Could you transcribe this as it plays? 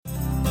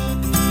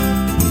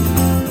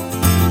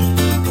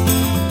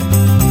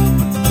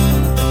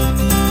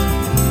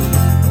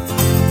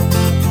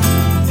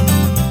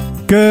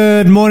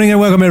Good morning and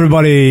welcome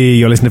everybody.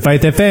 You're listening to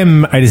Faith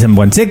FM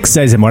 87.6,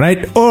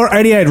 87.8 or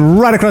 88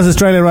 right across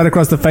Australia, right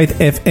across the Faith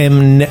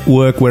FM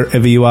network,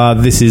 wherever you are.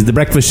 This is The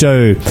Breakfast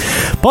Show.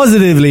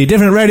 Positively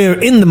different radio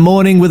in the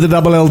morning with the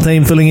Double L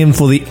team filling in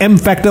for the M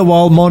Factor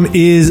while Mon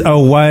is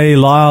away.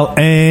 Lyle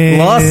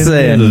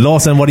and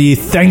Lawson, what are you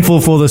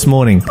thankful for this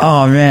morning?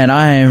 Oh man,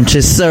 I am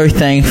just so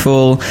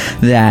thankful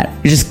that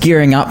we're just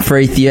gearing up for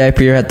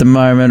Ethiopia at the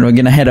moment. We're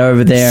going to head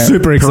over there.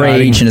 Super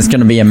exciting. And it's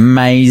going to be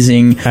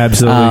amazing.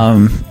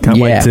 Absolutely. Can't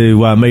wait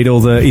to meet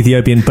all the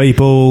Ethiopian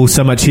people.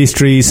 So much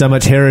history, so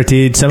much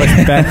heritage, so much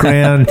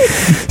background,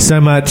 so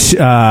much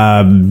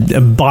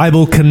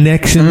Bible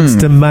connections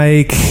to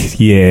make.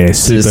 Yeah,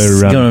 super.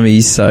 It's going to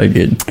be so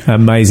good.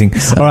 Amazing.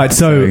 All right,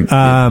 so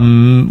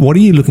what are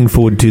you looking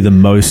forward to the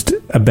most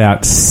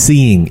about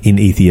seeing in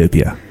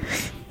Ethiopia?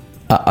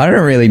 I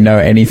don't really know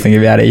anything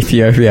about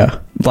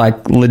Ethiopia.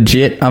 Like,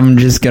 legit, I'm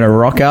just going to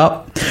rock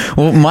up.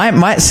 Well,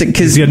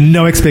 because you have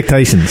no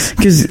expectations.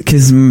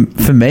 Because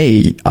for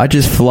me, I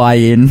just fly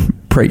in,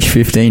 preach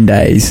 15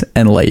 days,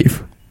 and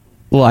leave.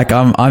 Like,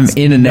 I'm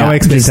in and out. No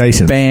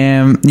expectations.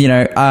 Bam. You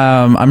know,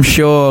 I'm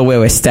sure where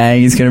we're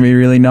staying is going to be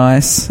really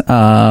nice.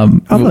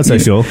 I'm not so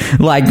sure.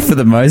 Like, for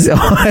the most...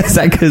 Is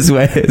that because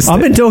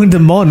I've been talking to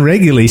Mon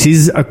regularly.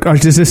 She's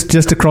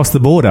just across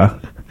the border.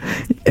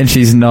 And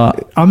she's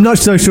not... I'm not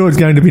so sure it's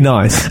going to be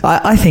nice.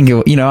 I think,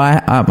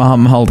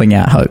 I'm holding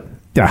out hope.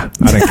 Yeah,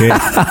 I don't care.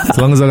 As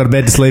long as I've got a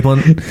bed to sleep on,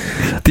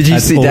 did you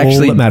see, all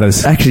actually, that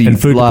matters. Actually,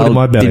 and food to put in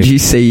my belly. Did you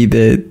see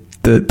the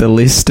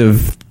list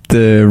of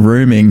the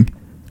rooming?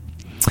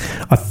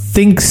 I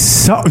think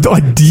so. I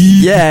did.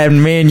 Yeah,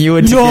 and me and you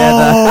were together.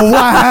 No,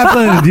 what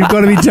happened? You've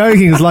got to be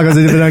joking. It's like as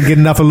if I don't get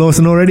enough of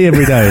Lawson already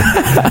every day.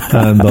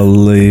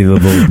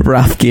 Unbelievable.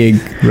 Rough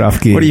gig.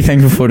 What are you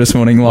thankful for this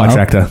morning, Lyle? My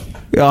tractor.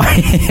 Oh,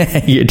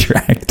 yeah, your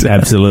tractor.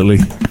 Absolutely.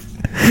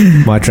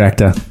 My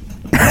tractor.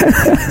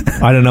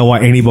 I don't know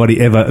why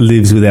anybody ever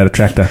lives without a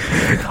tractor.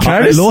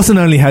 Lawson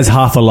only has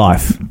half a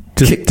life.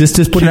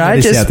 Just putting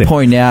this out there.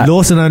 Point out,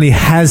 Lawson only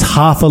has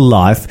half a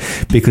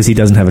life because he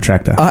doesn't have a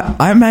tractor.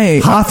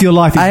 Half your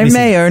life is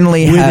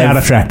missing without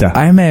a tractor.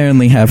 I may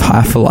only have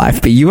half a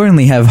life, but you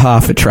only have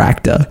half a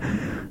tractor.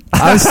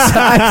 I've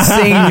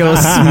seen your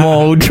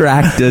small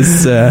tractor,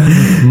 sir.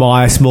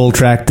 My small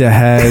tractor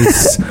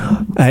has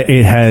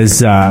it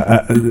has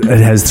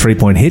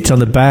 3-point hitch on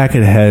the back.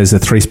 It has a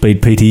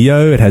 3-speed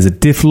PTO. It has a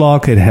diff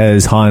lock. It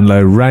has high and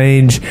low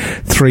range,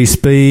 3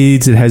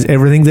 speeds. It has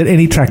everything that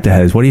any tractor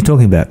has. What are you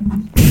talking about?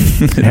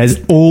 It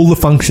has all the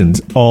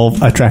functions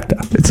of a tractor.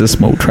 It's a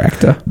small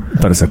tractor,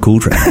 but it's a cool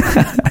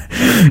tractor.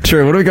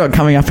 True. What do we got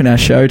coming up in our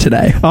show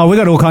today? Oh, we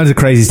got all kinds of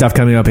crazy stuff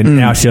coming up in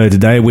our show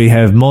today. We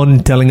have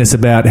Mon telling us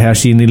about how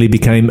she nearly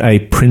became a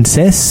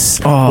princess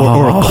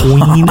or a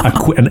queen,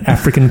 an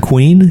African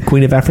queen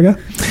of Africa.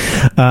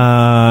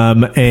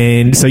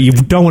 And so you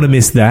don't want to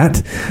miss that.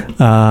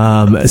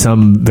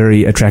 Some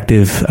very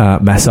attractive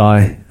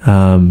Maasai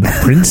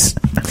prince.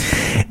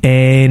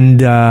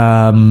 And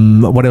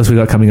what else we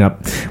got coming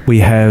up? We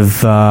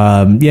have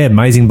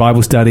amazing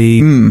Bible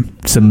study,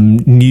 some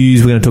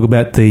news. We're going to talk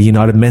about the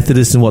United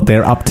Methodists and what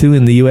they're up to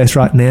in the US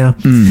right now,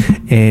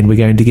 and we're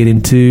going to get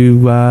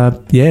into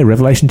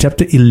Revelation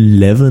chapter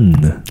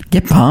 11.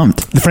 Get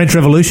pumped. The French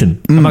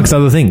Revolution, amongst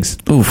other things.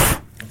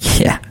 Oof.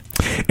 Yeah.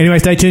 Anyway,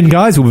 stay tuned,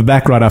 guys. We'll be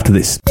back right after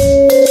this.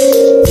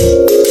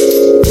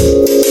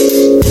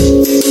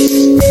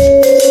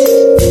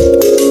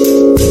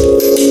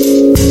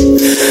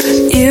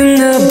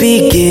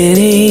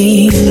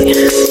 Beginning,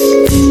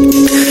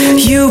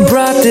 you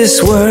brought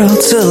this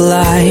world to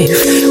life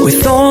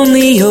with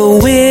only a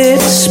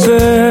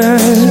whisper.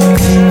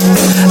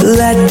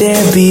 Let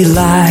there be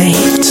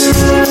light.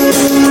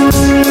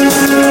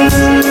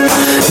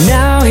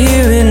 Now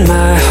here in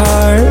my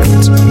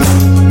heart,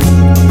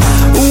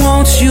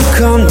 won't you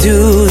come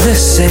do the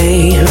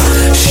same?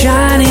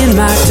 Shine in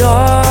my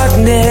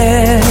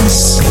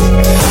darkness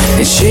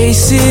and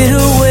chase it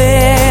away.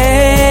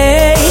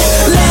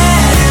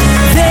 Let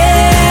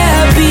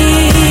there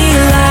be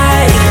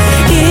light.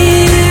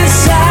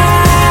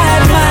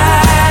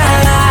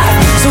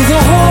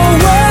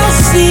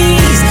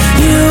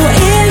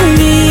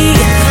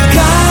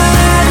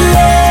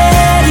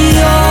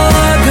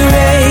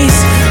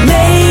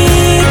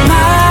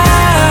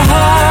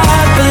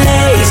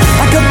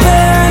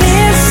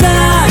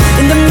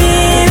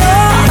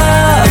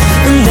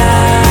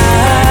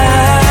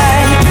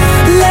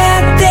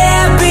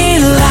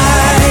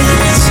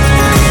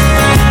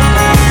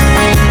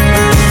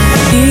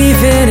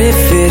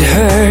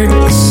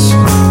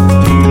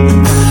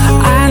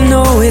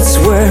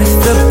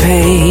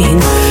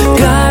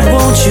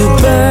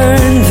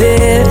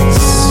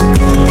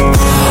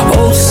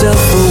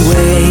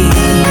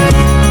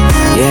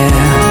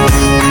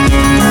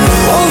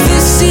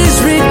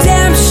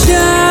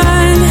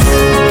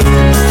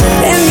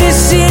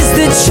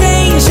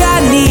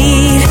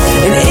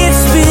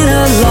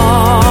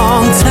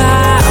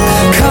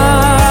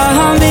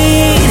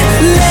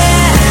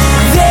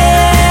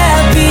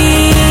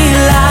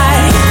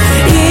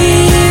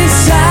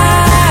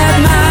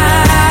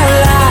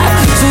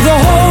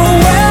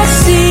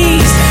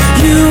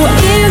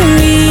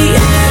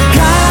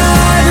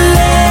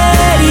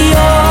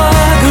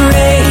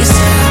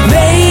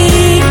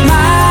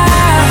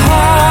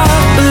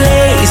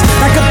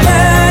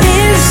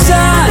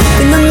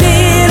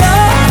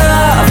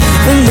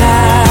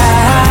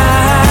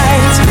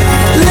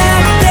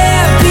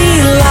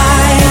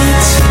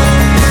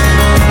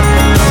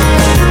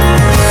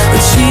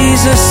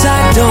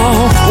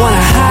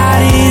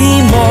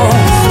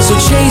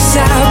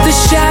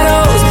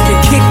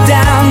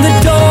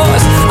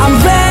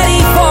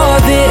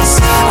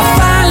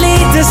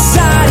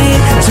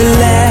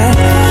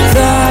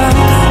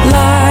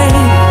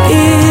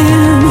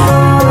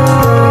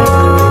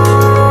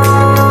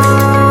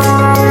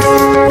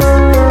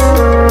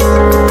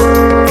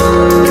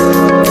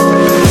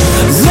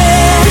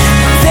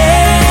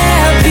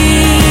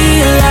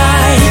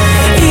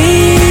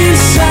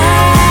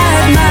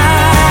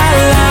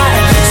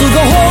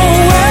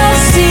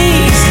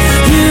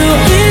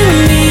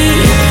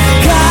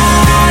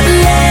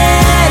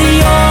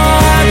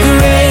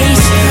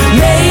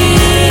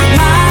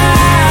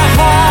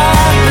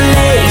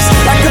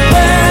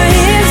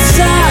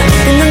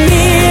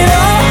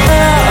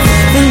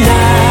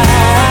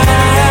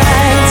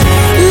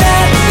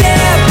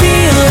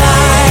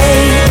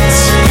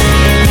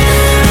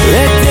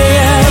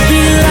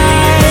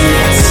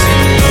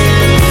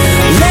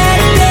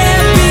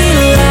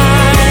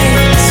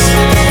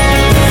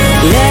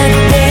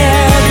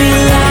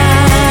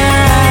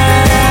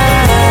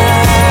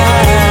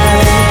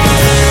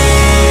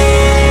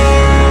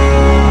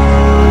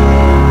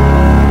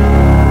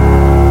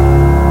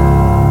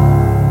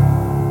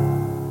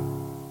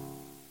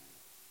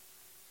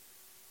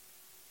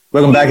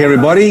 Welcome back,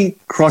 everybody.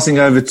 Crossing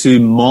over to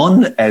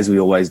Mon, as we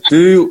always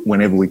do,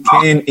 whenever we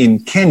can, in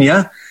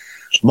Kenya.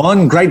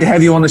 Mon, great to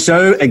have you on the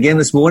show again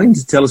this morning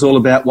to tell us all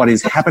about what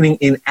is happening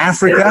in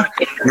Africa.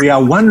 We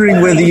are wondering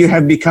whether you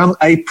have become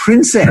a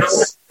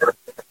princess.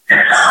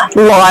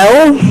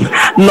 Lyle,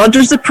 not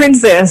just a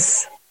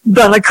princess,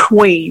 but a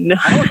queen.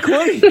 Oh, a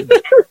queen.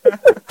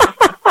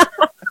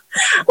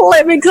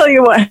 Let me tell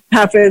you what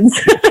happens.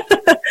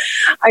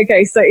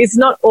 Okay, so it's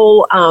not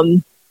all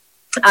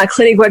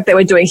clinic work that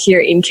we're doing here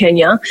in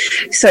Kenya.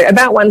 So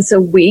about once a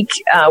week,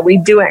 we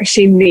do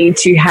actually need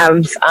to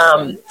have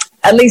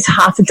at least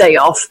half a day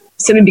off,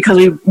 simply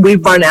because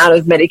we've run out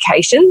of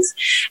medications,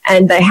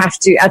 and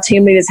our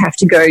team leaders have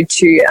to go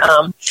to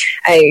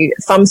a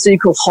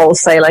pharmaceutical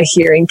wholesaler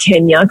here in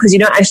Kenya, because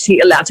you're not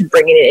actually allowed to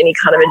bring in any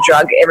kind of a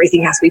drug.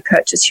 Everything has to be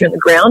purchased here on the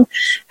ground.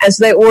 And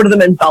so they order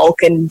them in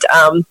bulk, and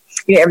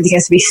everything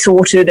has to be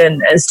sorted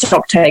and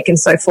stock take and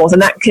so forth.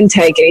 And that can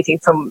take anything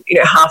from,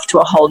 half to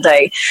a whole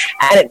day.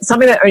 And it's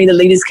something that only the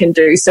leaders can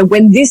do. So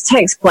when this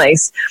takes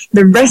place,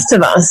 the rest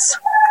of us,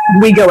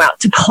 we go out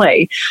to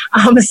play.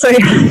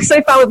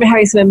 So far we've been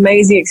having some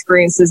amazing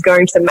experiences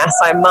going to the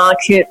Maasai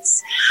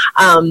markets,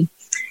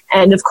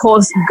 and of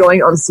course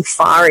going on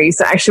safari.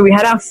 So actually we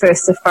had our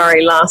first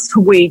safari last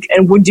week,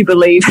 and would you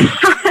believe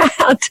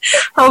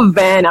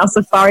our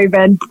safari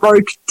van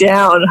broke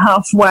down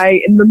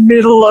halfway in the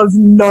middle of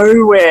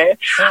nowhere.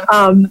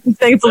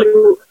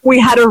 Thankfully we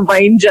had a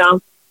ranger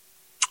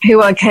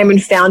who came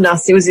and found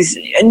us. He was this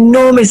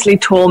enormously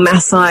tall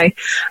Maasai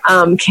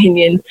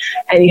Kenyan,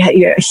 and he had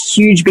a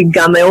huge big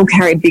gun. They all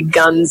carried big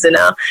guns, and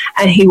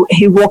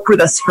he walked with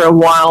us for a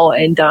while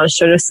and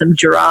showed us some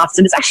giraffes.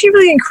 And it's actually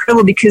really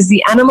incredible because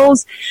the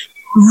animals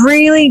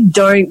really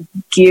don't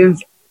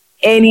give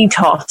any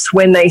toss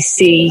when they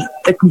see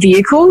the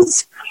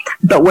vehicles,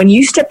 but when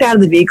you step out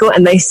of the vehicle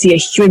and they see a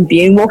human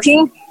being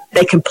walking,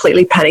 they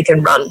completely panic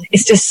and run.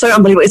 It's just so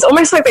unbelievable. It's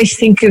almost like they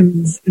think of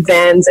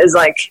vans as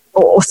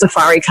or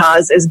safari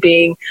cars as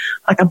being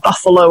like a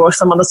buffalo or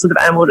some other sort of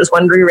animal just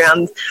wandering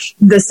around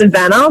the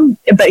savannah.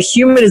 But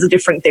human is a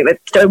different thing. They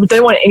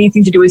don't want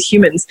anything to do with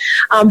humans.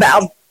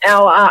 But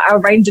our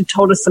ranger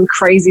told us some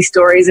crazy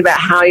stories about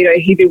how,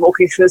 he'd been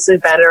walking through the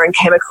savannah and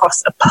came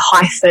across a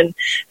python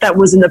that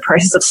was in the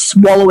process of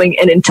swallowing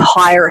an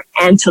entire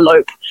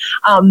antelope.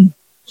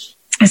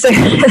 So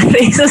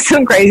these are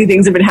some crazy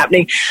things that have been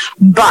happening.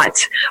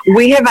 But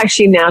we have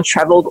actually now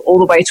travelled all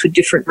the way to a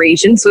different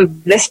region. So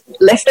we've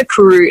left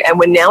Nakuru, and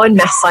we're now in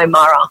Masai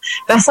Mara.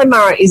 Masai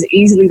Mara is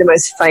easily the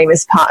most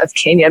famous part of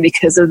Kenya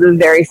because of the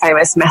very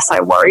famous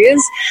Masai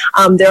warriors.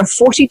 There are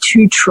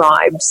 42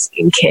 tribes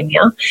in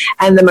Kenya,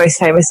 and the most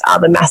famous are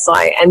the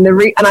Masai. And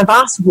I've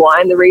asked why,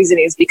 and the reason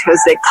is because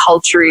their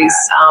culture is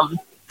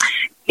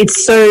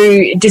it's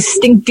so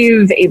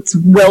distinctive, it's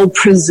well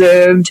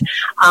preserved,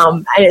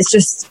 and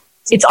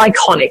it's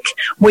iconic.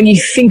 When you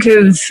think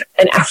of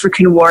an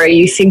African warrior,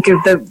 you think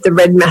of the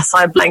red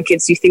Maasai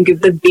blankets, you think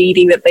of the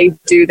beading that they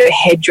do, the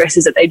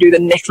headdresses that they do, the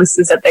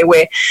necklaces that they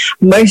wear.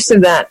 Most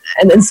of that,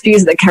 and then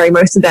spears that they carry,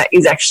 most of that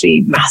is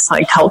actually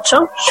Maasai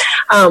culture.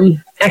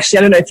 Actually,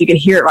 I don't know if you can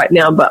hear it right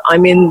now, but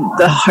I'm in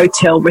the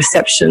hotel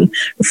reception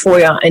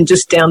foyer, and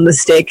just down the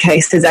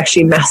staircase, there's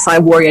actually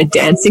Maasai warrior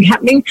dancing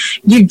happening.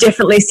 You've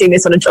definitely seen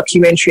this on a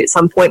documentary at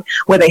some point,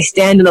 where they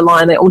stand in a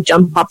line, they all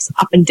jump up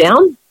and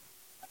down.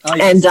 Oh,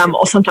 yes. And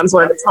or sometimes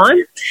one at a time.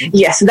 Mm-hmm.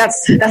 Yeah, so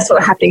that's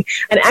what's happening.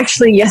 And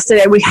actually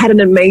yesterday we had an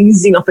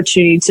amazing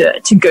opportunity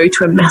to go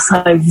to a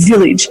Maasai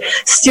village,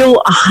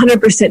 still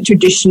 100%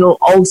 traditional,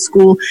 old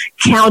school,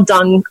 cow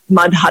dung,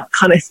 mud hut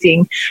kind of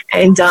thing.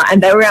 And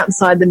they were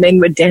outside, the men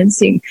were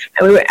dancing,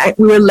 and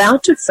we were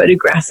allowed to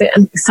photograph it,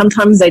 and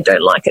sometimes they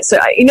don't like it. So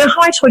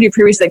how I told you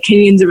previously that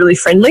Kenyans are really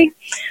friendly?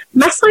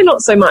 Maasai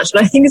not so much,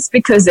 and I think it's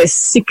because they're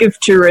sick of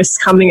tourists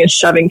coming and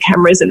shoving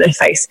cameras in their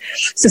face.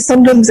 So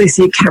sometimes they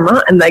see a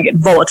camera and they get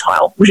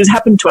volatile, which has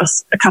happened to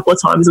us a couple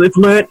of times. We've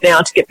learnt now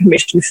to get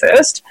permission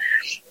first.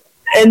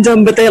 And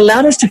but they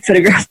allowed us to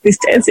photograph this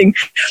dancing,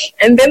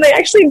 and then they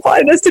actually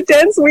invited us to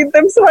dance with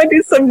them. So I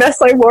did some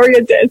Maasai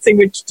warrior dancing,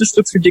 which just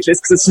looks ridiculous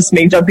because it's just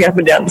me jumping up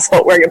and down the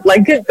spot wearing a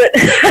blanket. But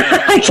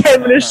I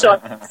gave it a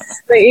shot.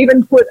 They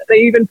even put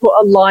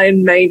a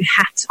lion mane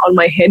hat on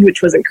my head,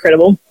 which was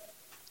incredible.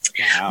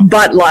 Wow.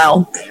 But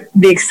Lyle,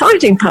 the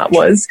exciting part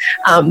was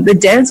the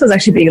dance was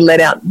actually being led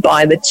out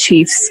by the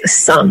chief's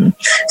son.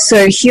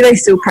 So here they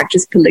still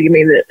practice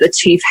polygamy. The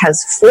chief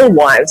has 4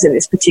 wives in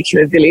this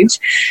particular village,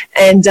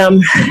 and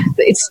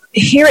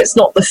it's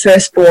not the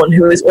firstborn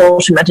who is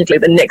automatically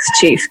the next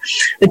chief.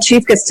 The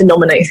chief gets to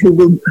nominate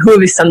who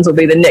of his sons will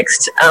be the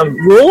next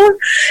ruler,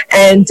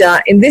 and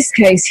in this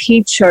case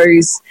he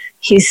chose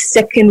his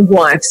second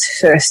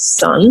wife's first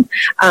son,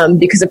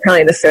 because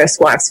apparently the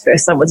first wife's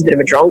first son was a bit of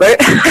a drongo,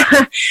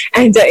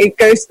 and it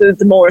goes to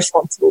the more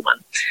responsible one.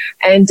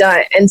 And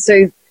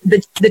so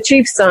the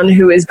chief's son,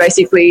 who is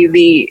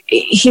basically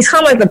he's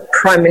kind of like the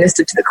prime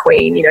minister to the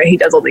queen. You know, he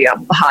does all the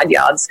hard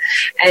yards,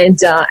 and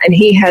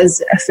he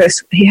has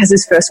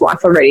his first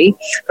wife already,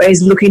 but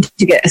he's looking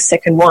to get a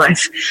second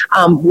wife.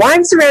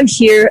 Wives around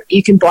here,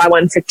 you can buy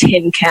one for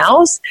 10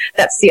 cows.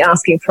 That's the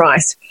asking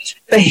price.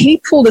 But he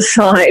pulled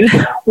aside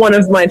one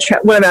of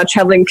our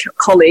traveling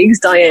colleagues,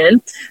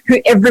 Diane,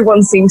 who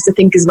everyone seems to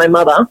think is my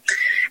mother,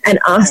 and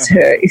asked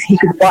her if he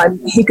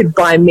could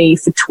buy me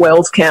for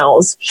 12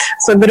 cows.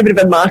 So I've got a bit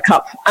of a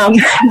markup.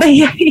 But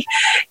yeah,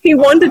 he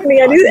wanted me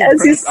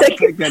as his second. I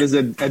think that is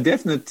a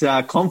definite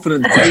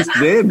confident boost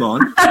there,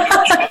 Mon.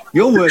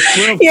 You're worth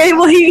 12. Yeah,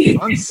 well,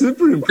 I'm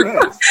super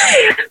impressed.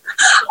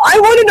 I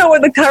want to know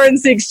what the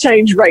currency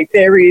exchange rate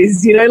there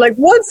is. You know, like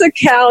what's a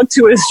cow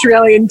to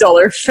Australian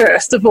dollar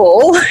first of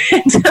all?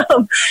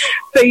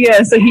 But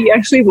yeah, so he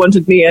actually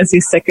wanted me as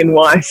his second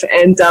wife,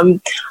 and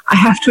I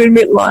have to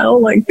admit, Lyle,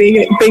 like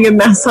being a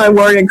Maasai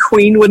warrior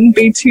queen wouldn't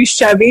be too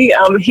shabby.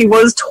 He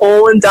was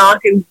tall and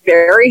dark and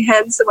very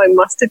handsome, I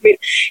must admit.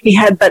 He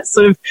had that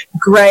sort of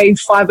grey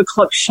 5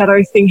 o'clock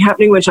shadow thing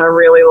happening, which I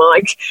really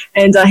like,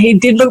 and he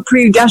did look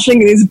pretty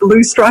dashing in his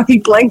blue stripy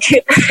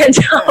blanket. And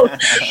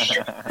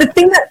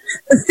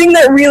the thing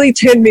that really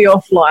turned me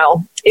off,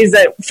 Lyle, is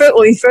that,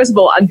 first of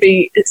all, I'd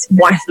be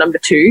wife number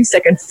 2,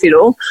 second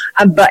fiddle.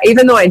 But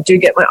even though I do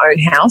get my own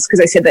house,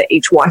 because I said that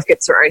each wife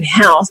gets her own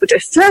house, which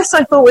at first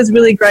I thought was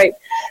really great,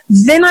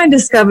 then I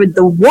discovered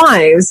the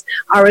wives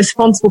are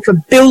responsible for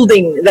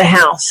building the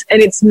house,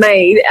 and it's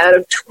made out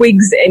of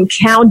twigs and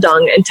cow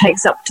dung and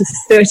takes up to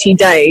 30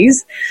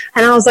 days.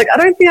 And I was like, I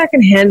don't think I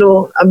can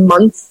handle a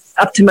month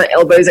up to my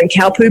elbows and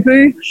cow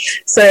poo-poo.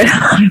 So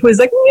I was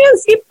like, yeah,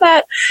 skip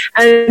that.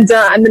 And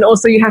then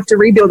also you have to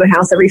rebuild the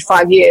house every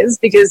 5 years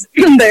because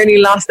they only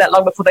last that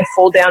long before they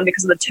fall down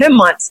because of the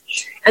termites.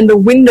 And the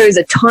windows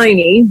are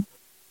tiny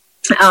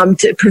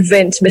to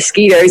prevent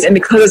mosquitoes, and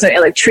because there's no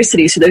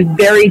electricity, so they're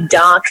very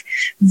dark,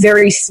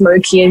 very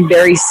smoky and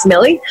very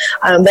smelly.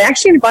 They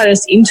actually invited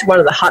us into one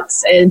of the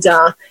huts, and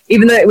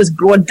even though it was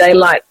broad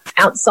daylight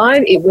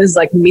outside, it was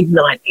like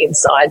midnight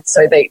inside.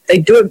 So they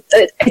do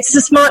it. It's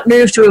a smart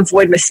move to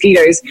avoid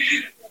mosquitoes.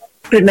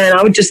 But man,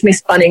 I would just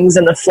miss Bunnings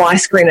and the fly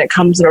screen that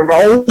comes in a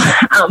roll.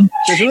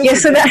 Yeah,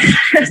 so that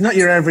it's not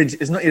your average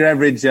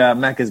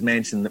Macca's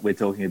mansion that we're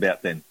talking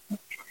about then.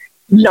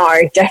 No,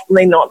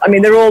 definitely not. I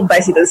mean, they're all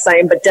basically the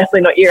same, but definitely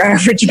not your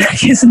average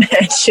Macca's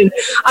mansion.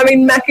 I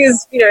mean,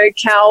 Macca's,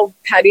 cow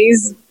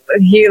patties,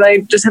 here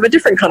they just have a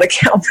different kind of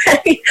cow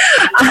patty.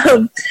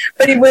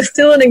 But it was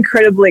still an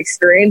incredible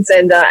experience.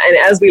 And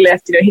as we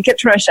left, he kept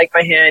trying to shake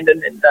my hand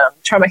and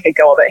try to make a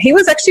go of it. He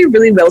was actually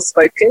really well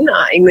spoken.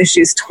 English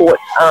is taught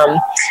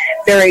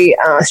very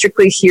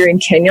strictly here in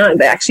Kenya, and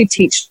they actually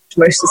teach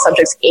most of the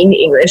subjects in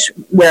English,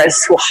 whereas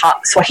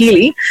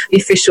Swahili, the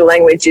official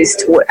language, is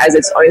taught as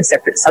its own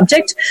separate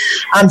subject.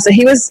 So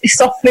he was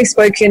softly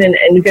spoken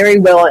and very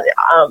well,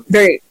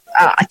 very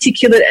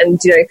articulate,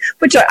 and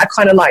which I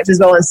kind of liked as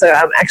well. And so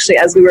actually,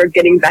 as we were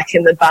getting back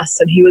in the bus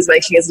and he was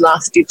making his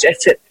last ditch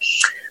effort,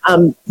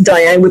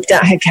 Diane whipped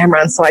out her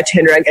camera, and so I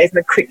turned around, gave him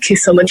a quick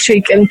kiss on the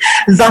cheek, and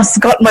thus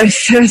got my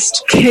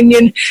first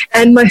Kenyan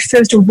and my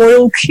first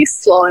royal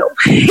kiss, Lyle.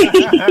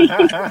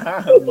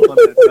 What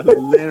a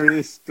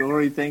hilarious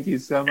story. Thank you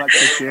so much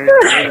for sharing it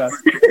with us.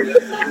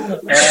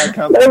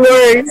 No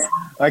worries.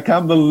 I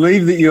can't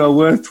believe that you are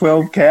worth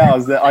 12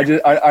 cows. That I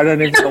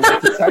don't even know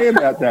what to say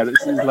about that. It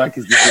seems like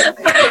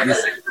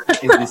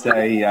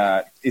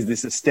is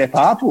this a step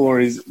up, or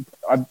I'm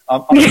thinking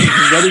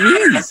that it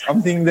is.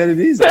 I'm thinking that it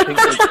is.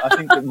 I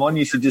think that Mon,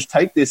 you should just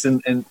take this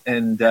and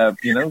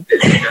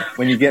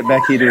when you get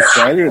back here to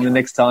Australia and the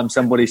next time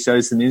somebody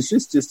shows some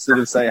interest, just sort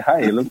of say,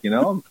 hey, look,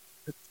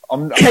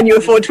 can you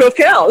afford 12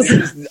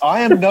 cows?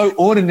 I am no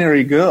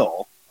ordinary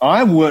girl.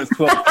 I'm worth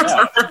 12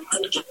 cows.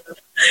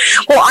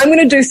 Well, I'm going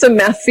to do some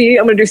math for you.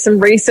 I'm going to do some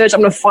research. I'm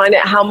going to find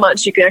out how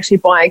much you can actually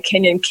buy a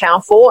Kenyan cow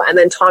for, and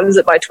then times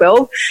it by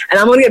 12. And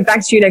I'm going to get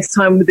back to you next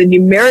time with the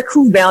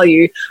numerical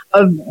value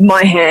of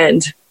my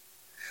hand.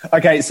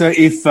 Okay, so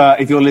if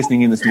you're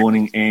listening in this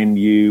morning and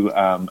you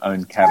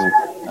own cattle,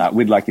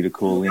 we'd like you to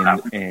call in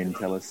and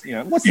tell us,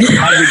 what's the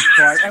average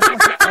price?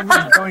 What's the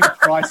average going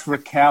price for a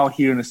cow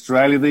here in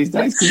Australia these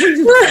days? Because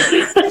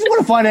we just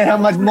want to find out how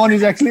much Mon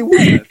is actually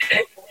worth.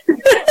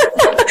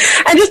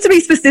 And just to be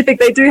specific,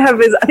 they do have,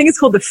 I think it's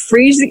called the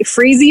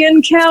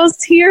Friesian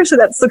cows here. So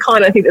that's the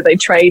kind I think that they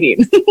trade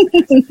in.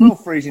 Well,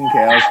 Friesian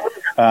cows.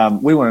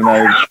 We want to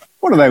know,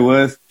 what are they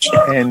worth,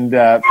 and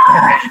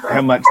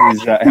how much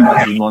is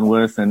Mon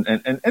worth, and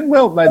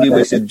well, maybe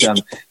we should do a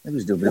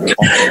bit of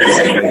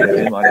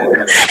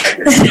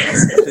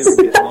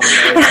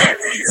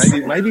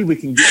maybe we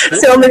can get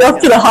selling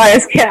off to the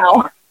highest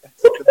cow.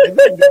 Maybe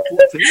we can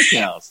get 14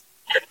 cows.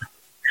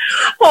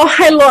 Oh,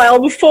 hey,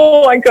 Lyle,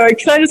 before I go,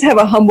 can I just have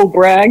a humble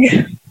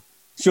brag?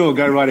 Sure,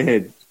 go right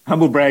ahead.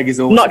 Humble brag is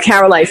all. Not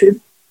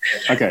cow-related.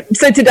 Okay.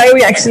 So today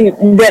we actually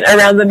went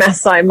around the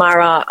Masai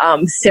Mara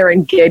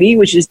Serengeti,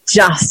 which is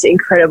just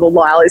incredible,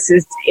 Lyle. This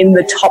is in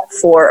the top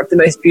 4 of the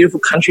most beautiful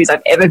countries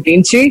I've ever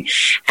been to.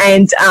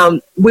 And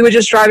we were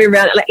just driving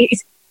around. Like,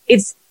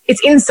 it's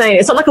insane.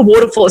 It's not like a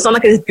waterfall. It's not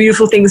like there's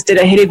beautiful things dead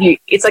ahead of you.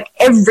 It's like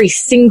every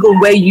single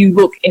way you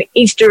look in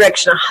each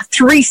direction, a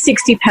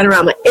 360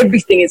 panorama,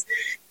 everything is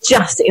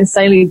just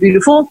insanely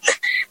beautiful.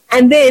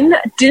 And then,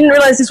 didn't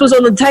realize this was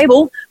on the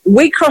table,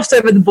 we crossed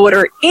over the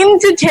border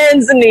into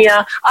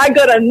Tanzania. I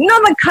got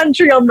another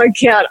country on my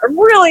count. I'm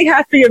really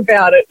happy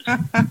about it.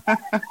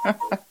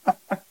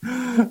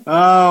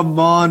 Oh,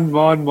 Mon.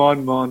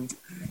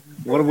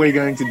 What are we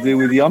going to do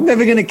with you? I'm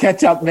never going to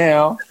catch up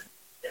now.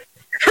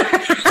 Give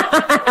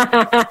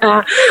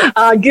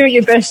it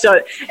your best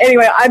shot.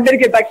 Anyway, I better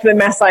get back to the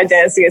Maasai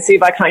dancing and see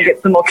if I can't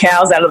get some more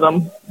cows out of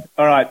them.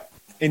 All right.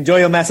 Enjoy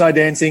your Maasai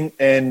dancing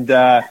and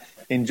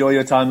enjoy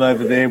your time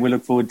over there. We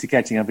look forward to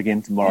catching up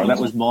again tomorrow. That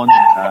was Mon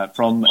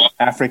from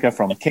Africa,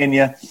 from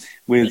Kenya,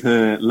 with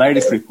her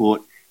latest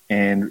report,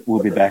 and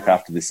we'll be back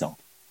after this song.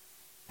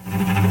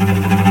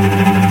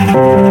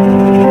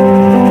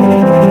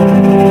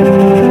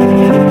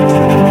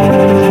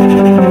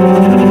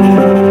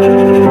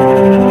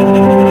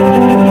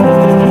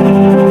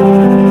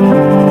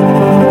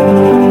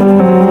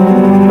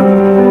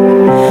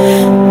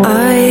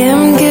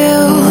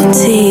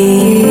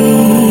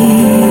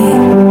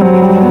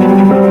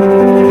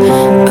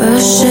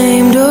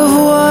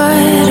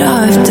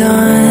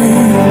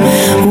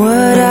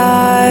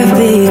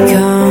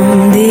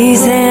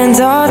 These hands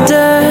are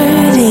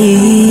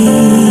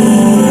dirty.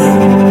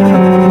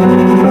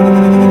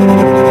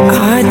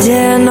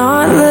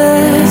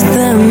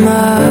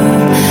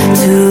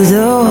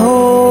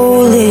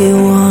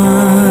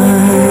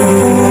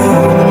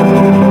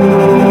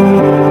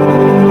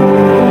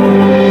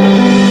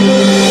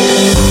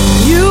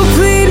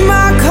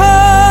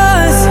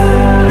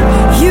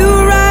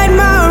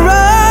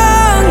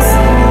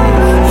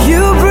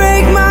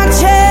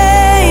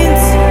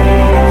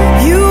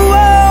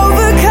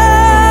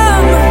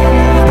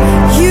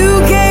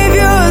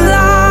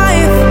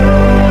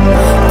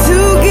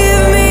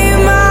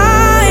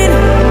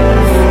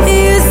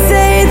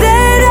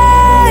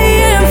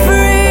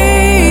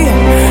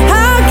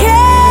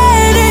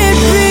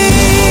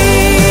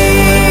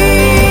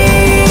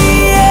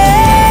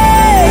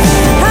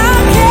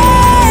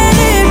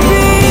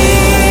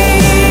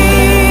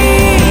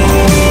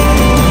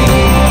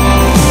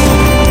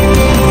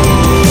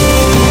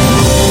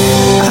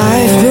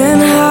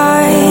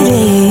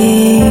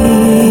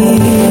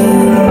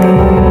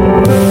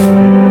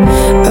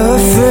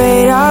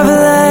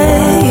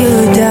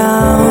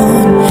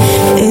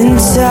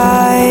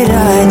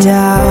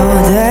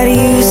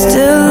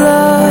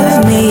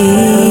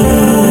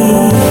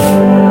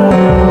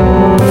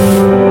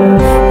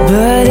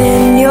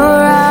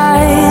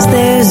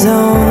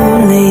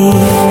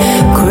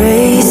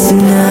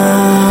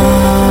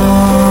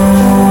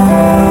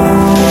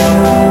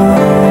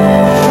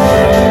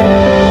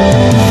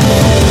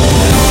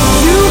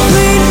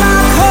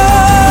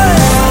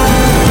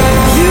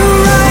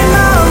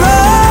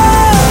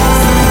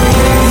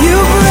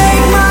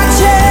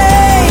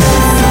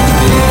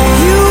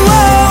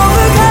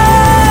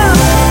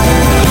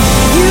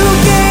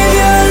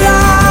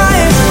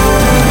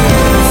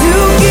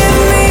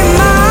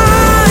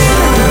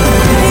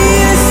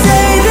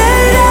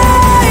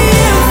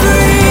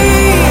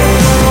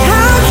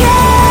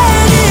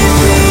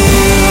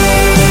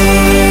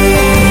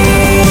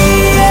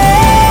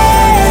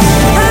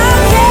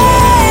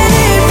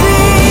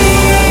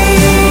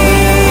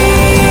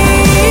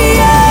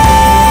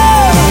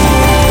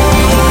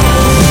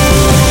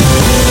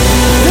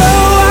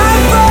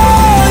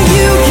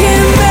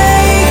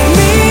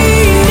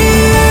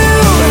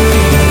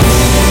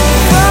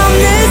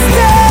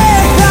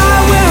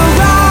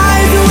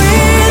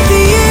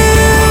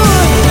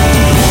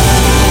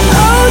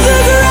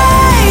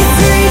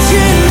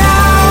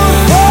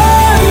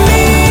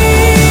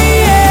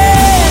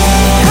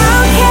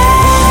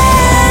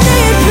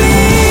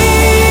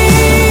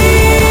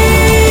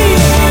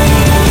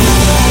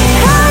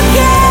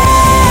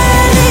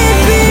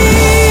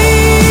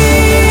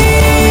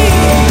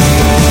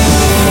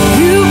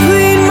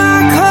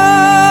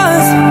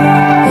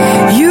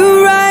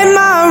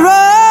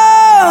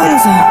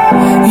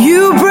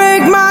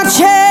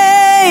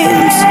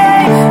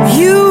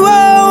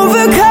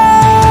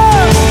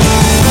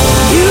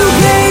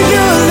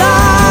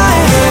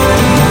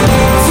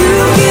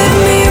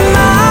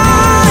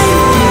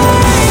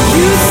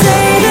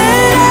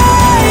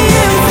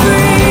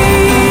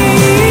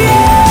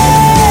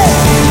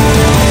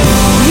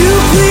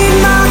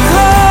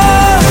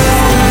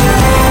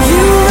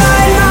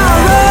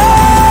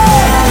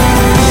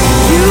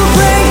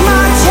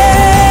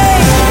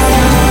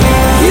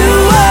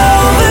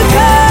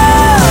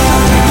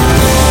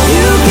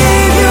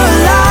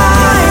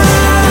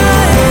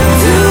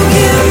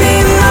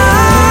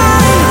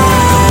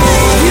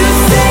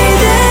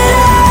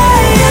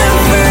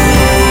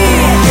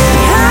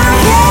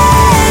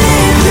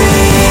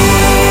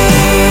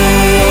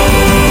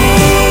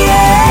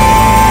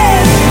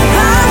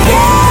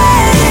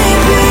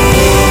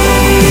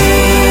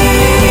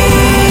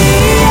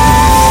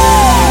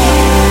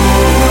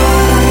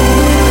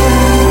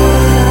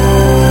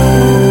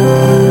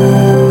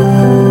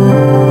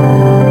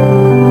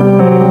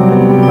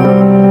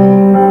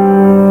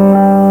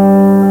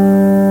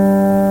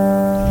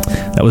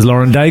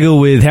 Lauren Daigle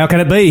with How Can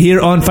It Be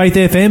here on Faith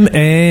FM,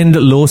 and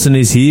Lawson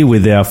is here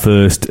with our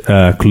first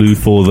clue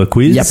for the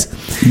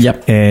quiz.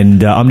 Yep.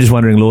 And I'm just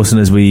wondering, Lawson,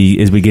 as we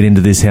get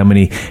into this, how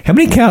many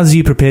cows are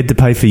you prepared to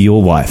pay for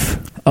your wife?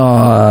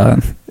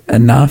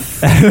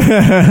 Enough.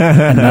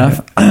 Enough.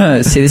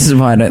 See, this is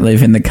why I don't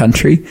live in the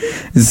country.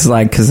 It's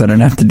like because I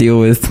don't have to deal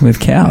with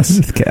cows.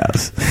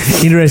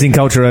 Interesting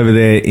culture over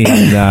there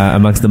in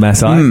amongst the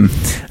Maasai.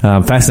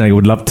 Fascinating.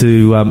 Would love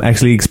to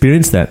actually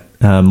experience that.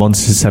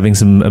 Mon's just having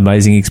some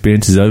amazing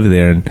experiences over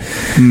there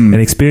and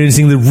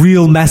experiencing the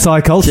real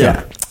Maasai culture.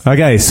 Yeah.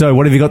 Okay, so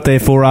what have you got there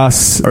for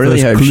us? I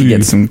really hope she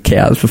gets some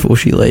cows before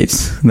she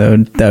leaves.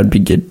 That would be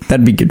good.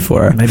 That'd be good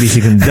for her. Maybe she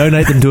can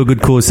donate them to a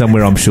good cause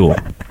somewhere, I'm sure.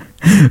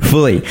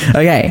 Fully.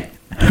 Okay,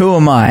 who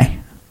am I?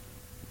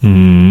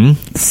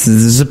 This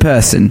is a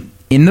person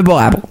in the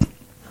Bible.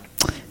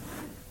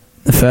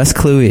 The first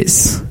clue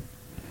is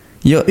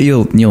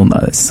you'll know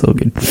this. It's all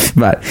good.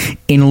 But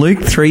in Luke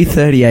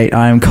 3:38,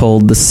 I am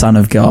called the Son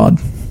of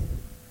God.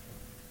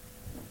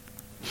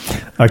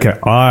 Okay,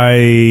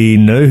 I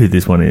know who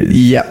this one is.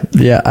 Yep,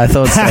 yeah, I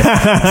thought so.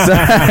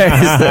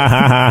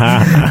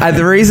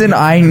 The reason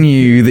I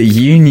knew that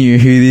you knew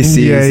who this is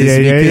because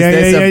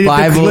there's a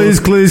Bible...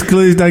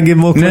 Clues, don't give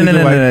more clues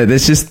away. No.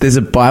 There's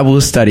a Bible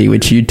study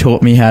which you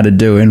taught me how to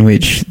do, in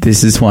which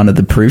this is one of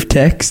the proof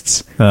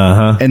texts.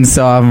 And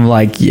so I'm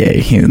like, yeah,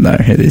 you know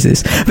who this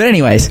is. But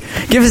anyways,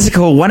 give us a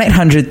call,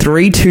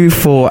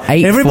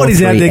 1-800-324-843.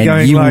 Everybody's out there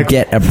going you like, will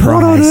get a prize.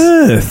 What on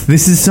earth?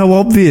 This is so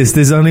obvious.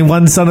 There's only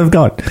one Son of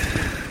God.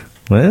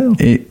 Well,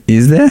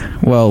 is there?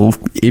 Well,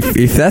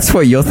 if that's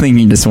what you're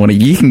thinking this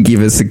morning, you can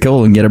give us a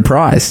call and get a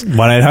prize.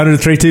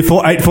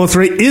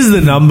 1-800-324-843 is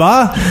the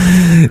number.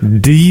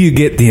 Do you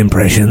get the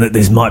impression that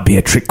this might be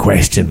a trick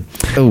question?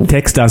 Ooh.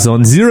 Text us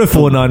on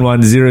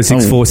 0491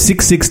 064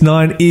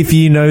 669 if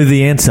you know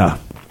the answer.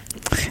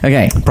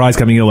 Okay. Prize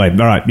coming your way. All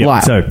right. Yep.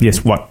 Wow. So,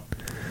 yes, what?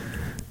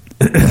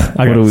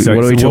 What are we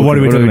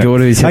talking about?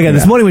 Okay,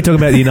 this morning we're talking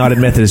about the United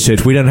Methodist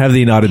Church. We don't have the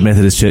United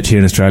Methodist Church here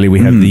in Australia. We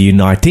have the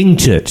Uniting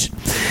Church.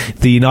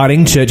 The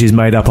Uniting Church is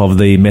made up of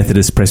the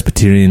Methodist,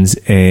 Presbyterians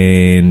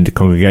and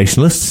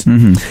Congregationalists,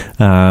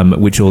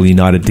 which all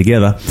united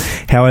together.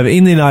 However,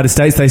 in the United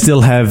States, they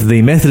still have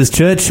the Methodist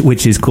Church,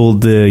 which is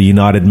called the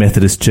United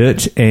Methodist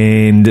Church,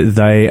 and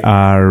they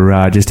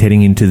are just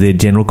heading into their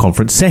General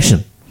Conference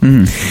session.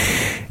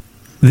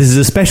 This is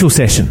a special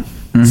session.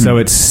 So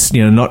it's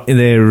not in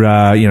their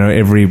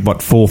every 4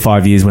 or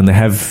 5 years when they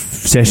have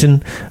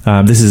session.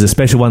 This is a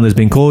special one that's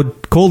been called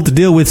to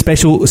deal with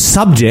special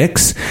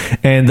subjects,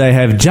 and they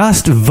have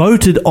just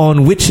voted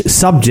on which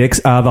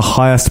subjects are the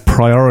highest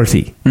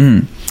priority.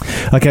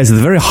 Okay, so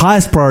the very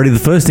highest priority, the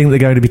first thing they're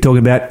going to be talking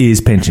about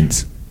is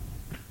pensions.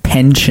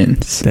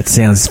 Pensions. That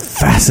sounds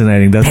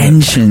fascinating, doesn't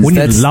Pensions. it?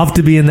 Wouldn't you love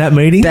to be in that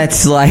meeting?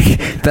 That's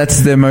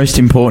the most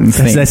important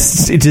thing.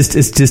 It's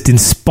just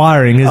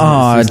inspiring, isn't it?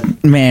 Oh,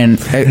 man.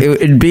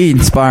 It'd be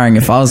inspiring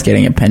if I was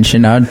getting a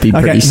pension. I would be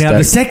pretty stoked. Now,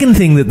 the second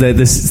thing that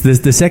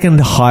the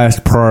second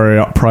highest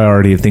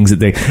priority of things that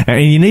they...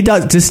 And you need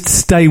to just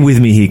stay with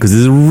me here because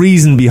there's a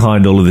reason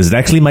behind all of this. It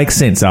actually makes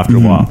sense after a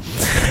while,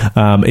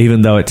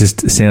 even though it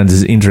just sounds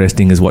as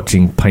interesting as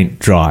watching paint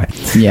dry.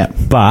 Yeah.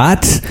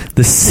 But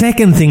the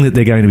second thing that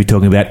they're going to be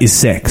talking about is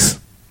sex.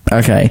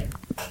 Okay.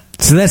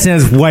 So that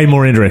sounds way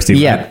more interesting.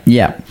 Yeah, right?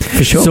 yeah,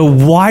 for sure. So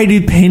why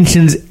do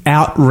pensions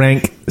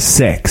outrank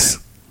sex?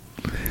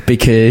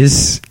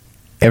 Because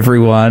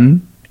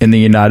everyone in the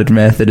United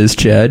Methodist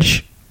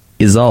Church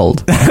is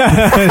old. Oh,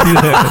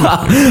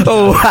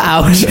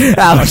 ouch.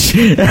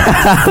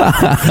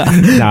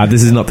 No,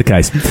 this is not the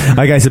case.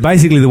 Okay, so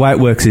basically the way it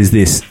works is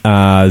this.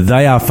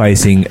 They are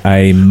facing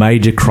a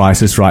major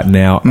crisis right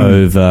now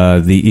over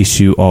the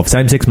issue of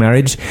same-sex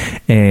marriage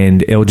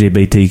and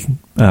LGBT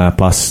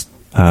plus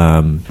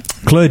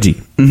clergy.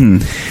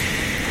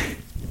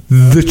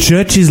 The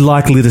church is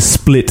likely to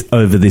split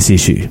over this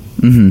issue.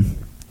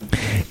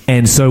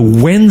 And so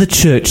when the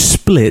church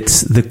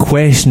splits, the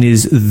question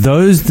is,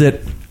 those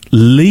that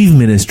leave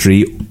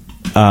ministry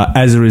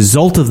as a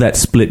result of that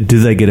split, do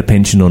they get a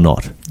pension or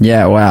not?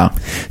 Yeah, wow.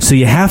 So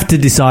you have to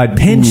decide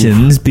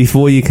pensions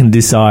before you can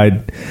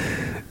decide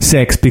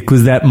sex,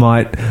 because that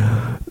might...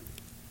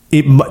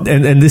 It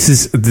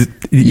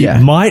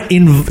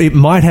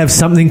might have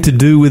something to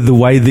do with the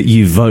way that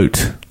you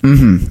vote.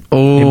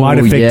 Oh, it might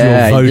affect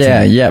your voting.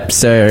 Yeah, yep.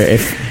 So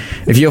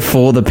if you're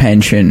for the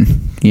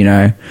pension,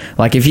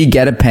 like if you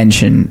get a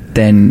pension,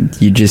 then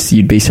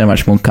you'd be so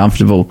much more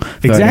comfortable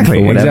voting for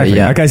whatever. Exactly.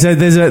 Yeah. Okay, so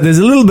there's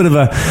a little bit of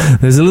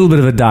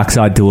a dark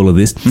side to all of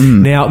this.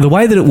 Now, the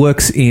way that it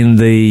works in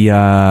the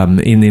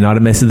United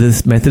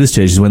Methodist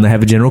Church is when they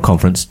have a general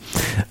conference.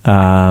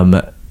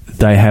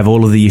 They have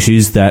all of the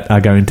issues that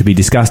are going to be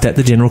discussed at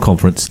the general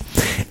conference,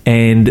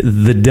 and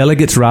the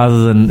delegates,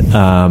 rather than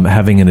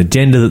having an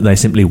agenda that they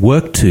simply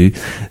work to,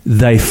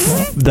 they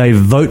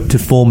vote to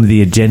form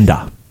the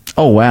agenda.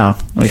 Oh, wow.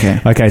 Okay.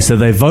 Okay, so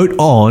they vote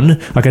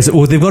on... Okay, so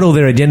well, they've got all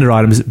their agenda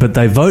items, but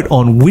they vote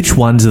on which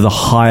ones are the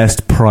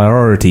highest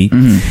priority.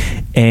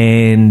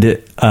 And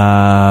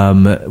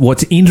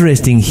what's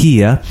interesting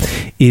here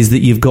is that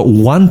you've got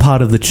one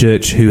part of the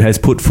church who has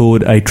put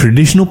forward a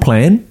traditional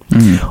plan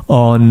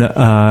on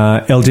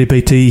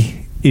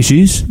LGBT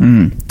issues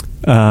and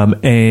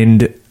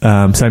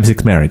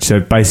same-sex marriage. So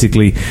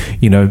basically,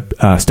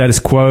 status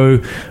quo,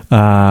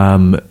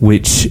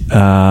 which,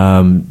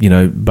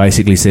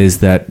 basically says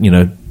that,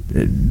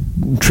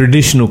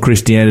 traditional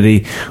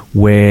Christianity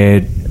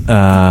where,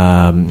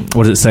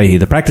 what does it say here?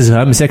 The practice of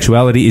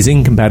homosexuality is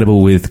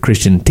incompatible with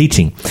Christian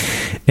teaching,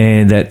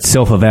 and that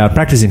self-avowed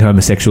practicing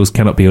homosexuals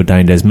cannot be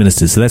ordained as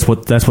ministers. So that's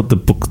what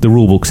the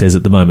rule book says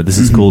at the moment. This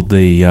is called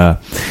the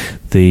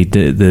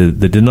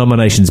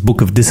denomination's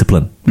Book of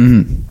Discipline,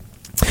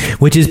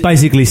 which is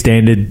basically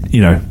standard,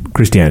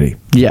 Christianity.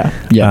 Yeah.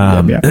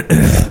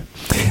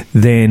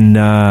 Then,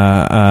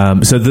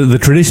 so the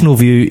traditional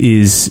view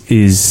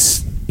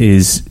is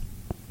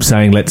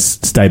saying let's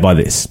stay by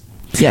this.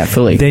 Yeah,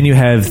 fully. Then you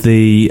have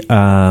the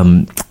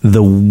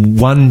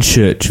one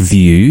church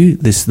view,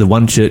 the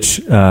one church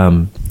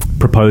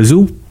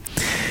proposal,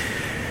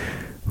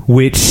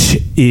 which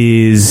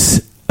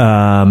is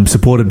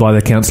supported by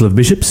the Council of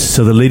Bishops.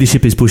 So the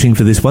leadership is pushing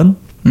for this one,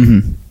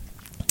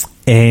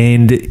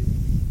 and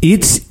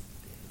it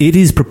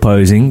is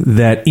proposing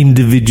that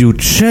individual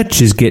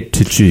churches get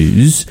to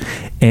choose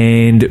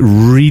and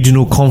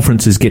regional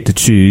conferences get to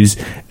choose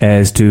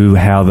as to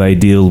how they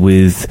deal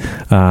with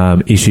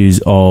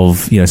issues of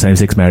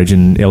same-sex marriage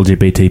and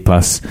LGBT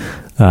plus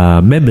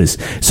members.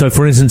 So,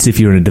 for instance, if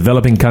you're in a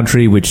developing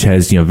country which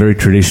has very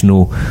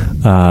traditional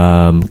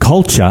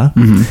culture,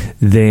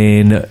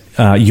 then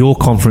your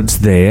conference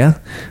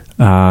there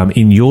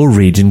in your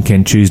region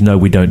can choose, no,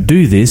 we don't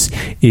do this.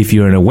 If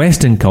you're in a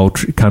Western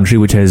country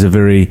which has a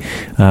very,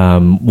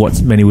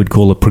 what many would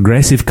call a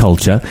progressive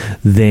culture,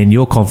 then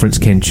your conference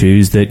can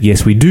choose that,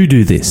 yes, we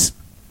do this.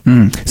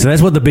 So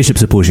that's what the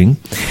bishops are pushing.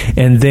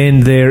 And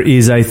then there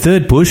is a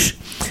third push,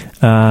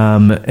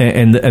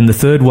 and the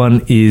third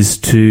one is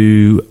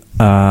to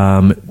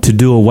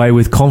do away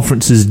with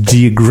conferences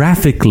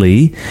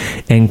geographically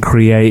and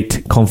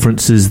create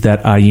conferences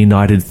that are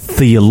united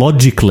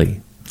theologically.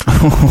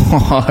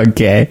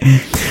 Okay.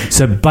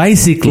 So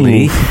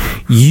basically,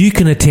 you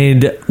can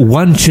attend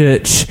one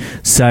church,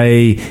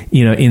 say,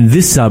 in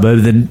this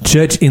suburb, the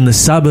church in the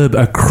suburb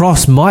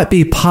across might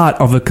be part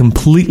of a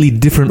completely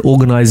different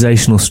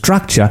organizational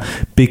structure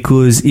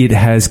because it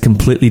has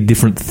completely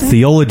different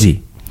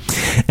theology.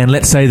 And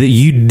let's say that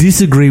you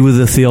disagree with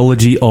the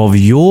theology of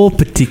your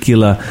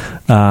particular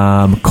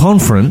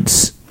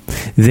conference,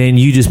 then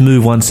you just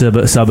move one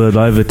suburb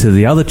over to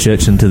the other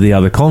church and to the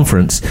other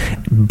conference,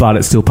 but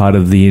it's still part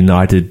of the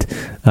United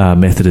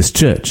Methodist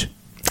Church.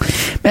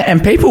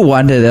 And people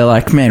wonder, they're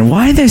like, man,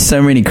 why are there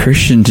so many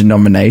Christian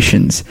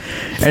denominations?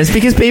 And it's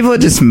because people are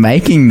just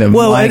making them.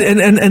 Well,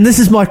 and this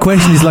is my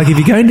question, is like, if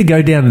you're going to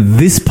go down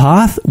this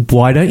path,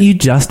 why don't you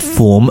just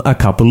form a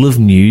couple of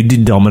new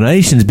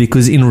denominations?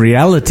 Because in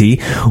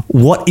reality,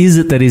 what is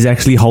it that is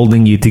actually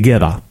holding you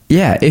together?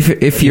 Yeah, if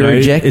you're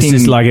rejecting... It's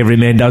just like every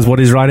man does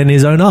what is right in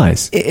his own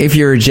eyes. If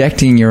you're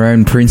rejecting your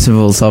own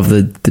principles of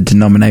the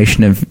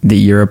denomination that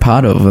you're a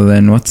part of, well,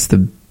 then what's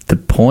the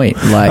point?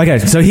 Okay,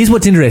 so here's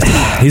what's interesting.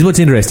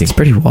 It's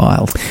pretty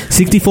wild.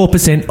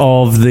 64%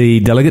 of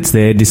the delegates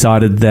there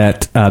decided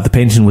that the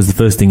pension was the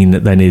first thing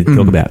that they needed to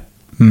talk about.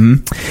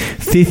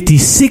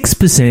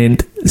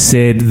 56%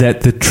 said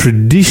that the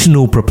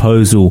traditional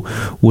proposal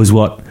was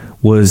what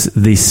was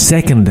the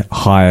second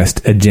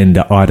highest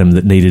agenda item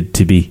that needed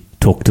to be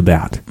talked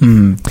about.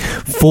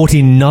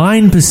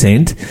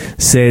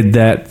 49% said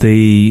that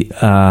the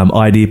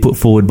idea put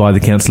forward by the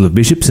Council of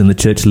Bishops and the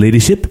church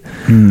leadership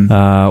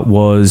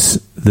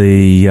was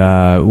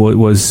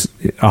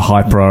a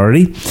high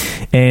priority,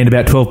 and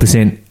about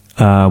 12%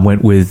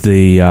 went with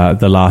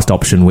the last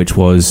option, which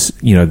was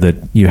that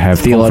you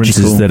have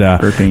conferences that are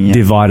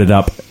divided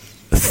up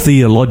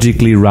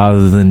theologically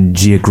rather than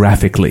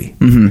geographically.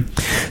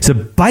 So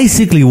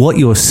basically, what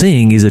you're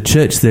seeing is a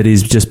church that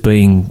is just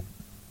being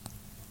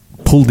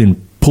pulled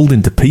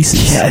into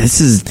pieces. Yeah,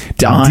 this is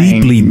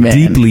dying,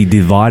 deeply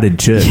divided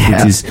church,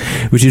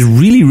 which is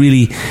really,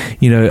 really,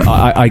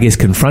 I guess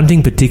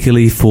confronting,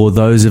 particularly for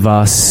those of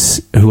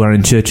us who are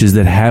in churches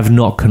that have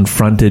not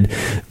confronted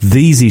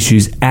these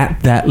issues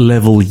at that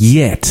level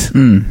yet.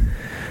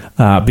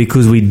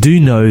 Because we do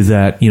know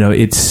that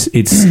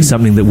it's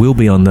something that will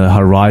be on the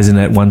horizon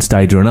at one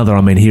stage or another.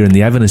 I mean, here in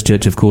the Adventist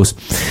Church, of course,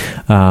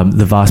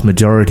 the vast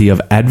majority of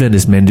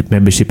Adventist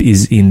membership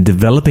is in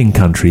developing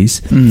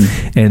countries,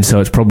 and so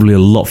it's probably a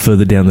lot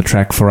further down the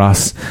track for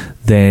us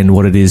than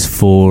what it is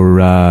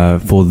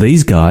for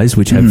these guys,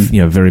 which have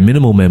very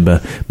minimal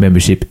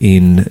membership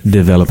in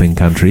developing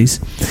countries.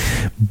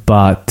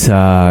 But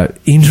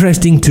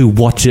interesting to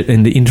watch it,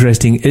 and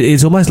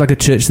it's almost like a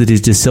church that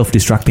is just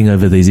self-destructing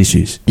over these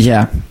issues.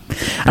 Yeah,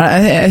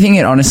 I think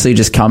it honestly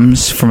just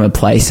comes from a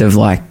place of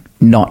like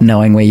not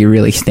knowing where you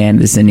really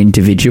stand as an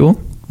individual.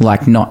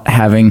 like not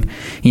having,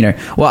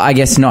 I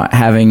guess not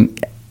having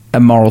a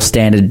moral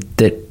standard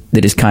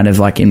that is kind of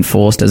like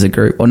enforced as a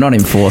group, or not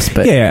enforced,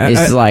 but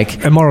it's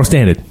like a moral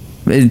standard.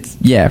 But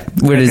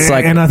it's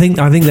like, and I think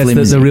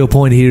that's the real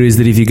point here is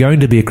that if you're going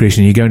to be a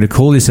Christian, you're going to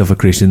call yourself a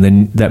Christian,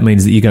 then that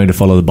means that you're going to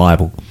follow the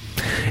Bible.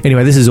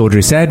 Anyway, this is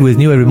Audrey Sad with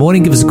New Every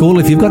Morning. Give us a call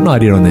if you've got an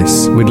idea on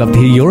this. We'd love to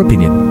hear your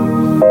opinion.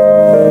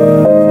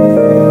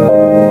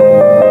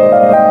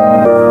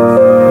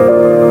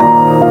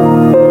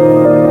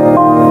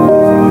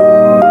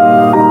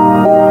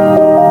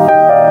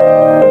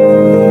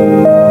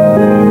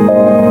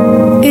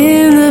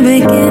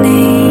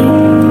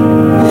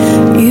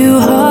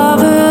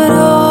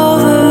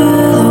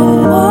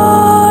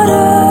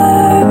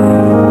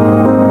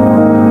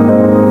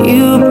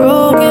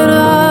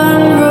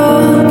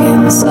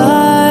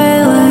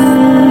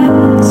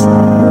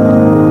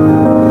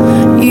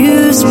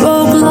 Spoke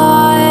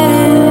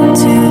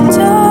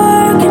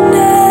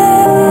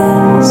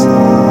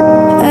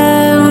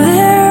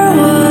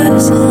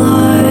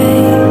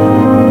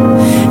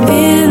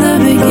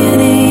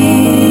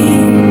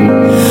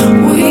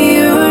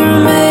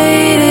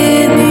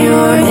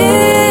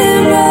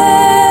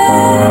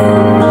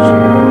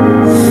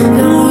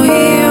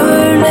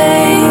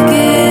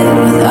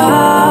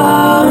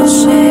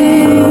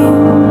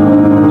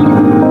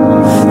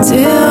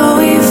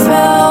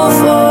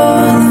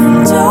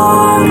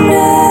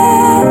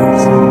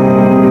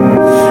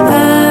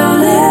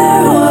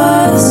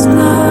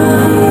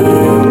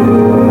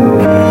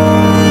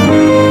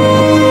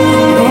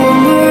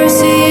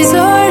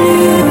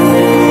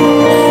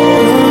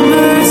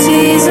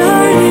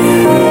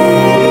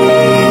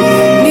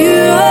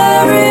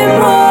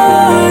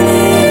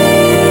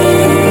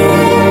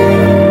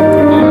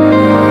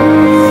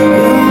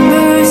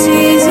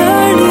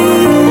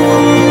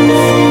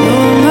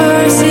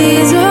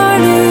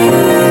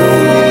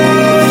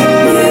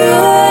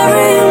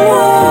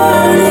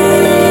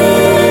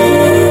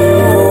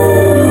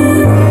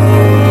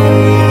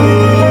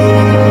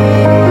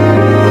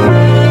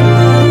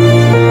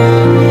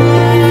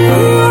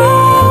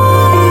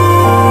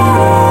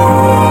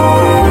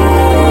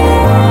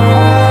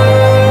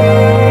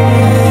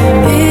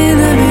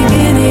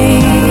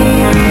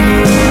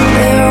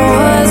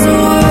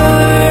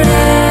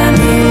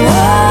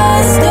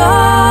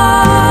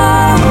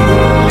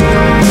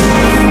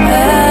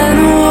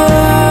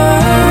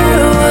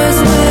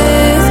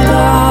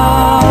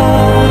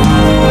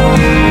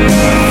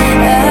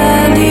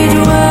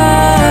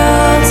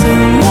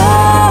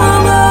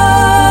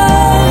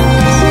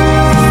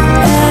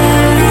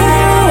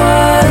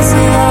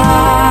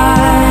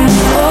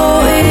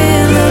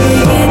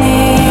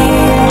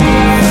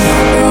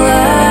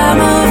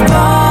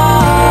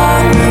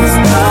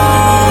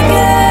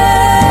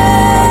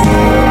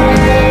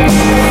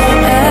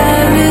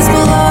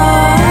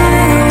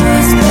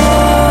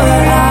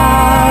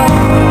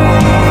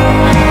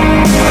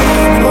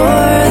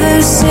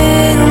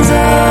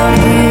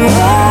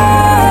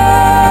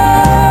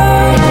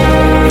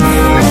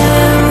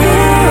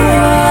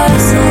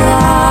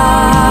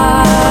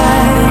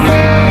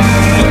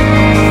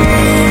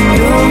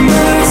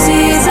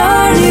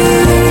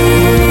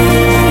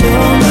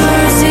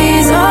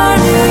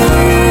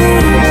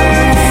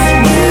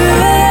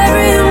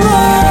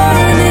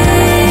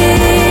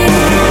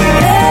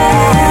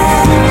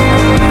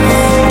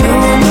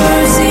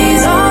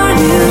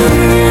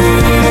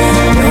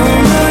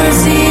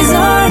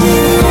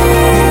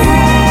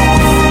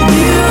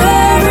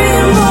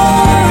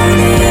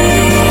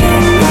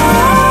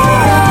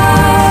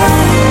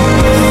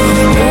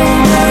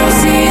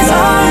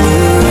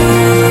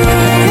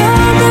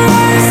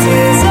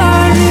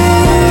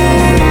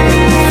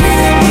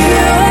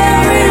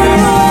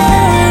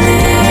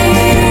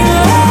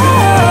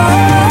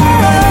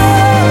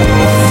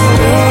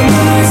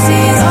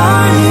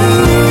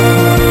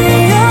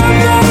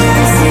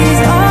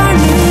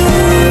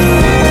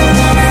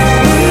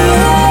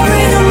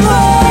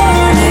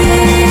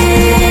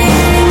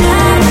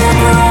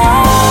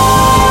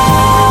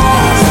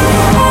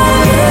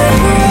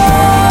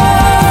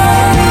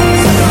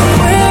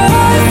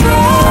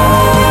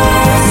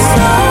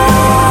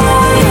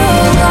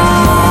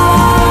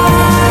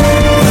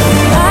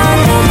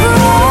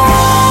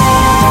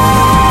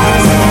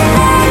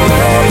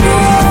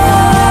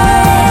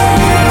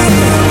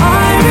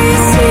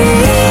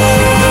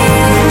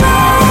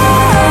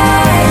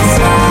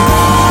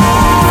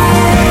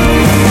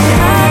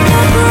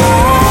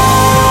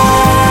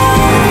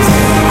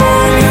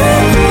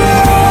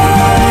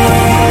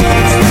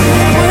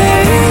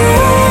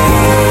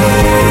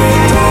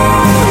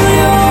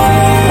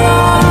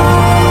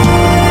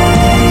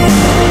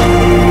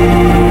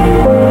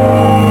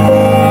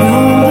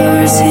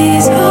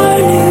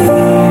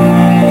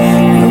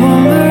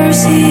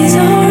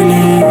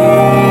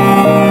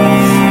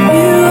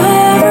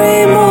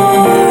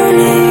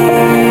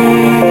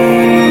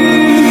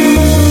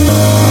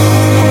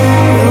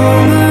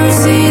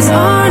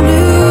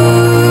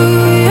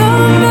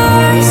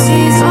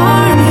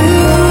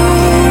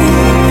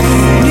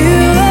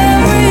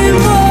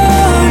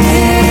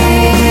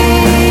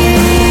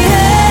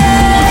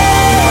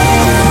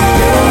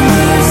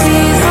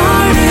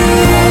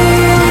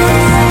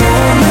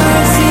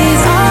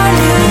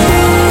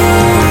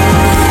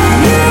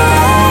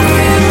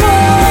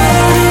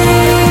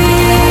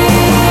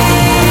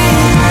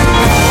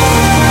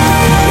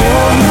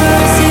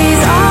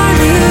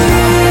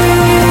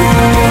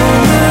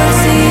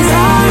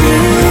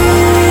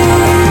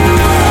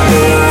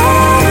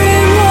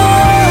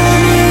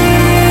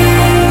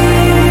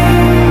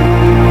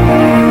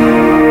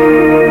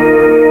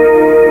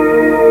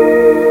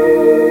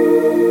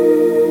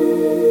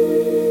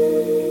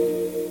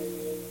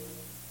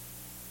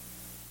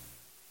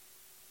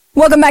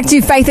Welcome back to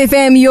Faith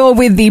FM. You're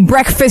with the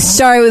Breakfast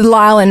Show with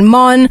Lyle and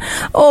Mon,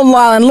 or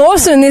Lyle and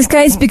Lawson in this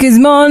case, because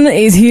Mon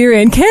is here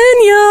in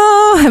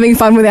Kenya having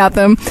fun without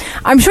them.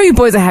 I'm sure you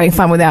boys are having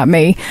fun without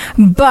me,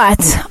 but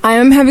I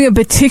am having a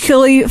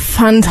particularly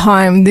fun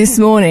time this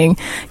morning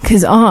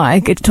because I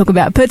get to talk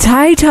about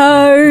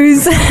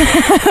potatoes,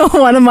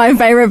 one of my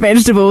favourite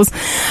vegetables.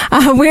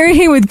 We're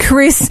here with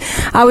Chris.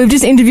 We've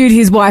just interviewed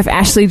his wife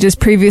Ashley just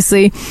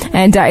previously,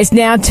 and it's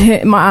now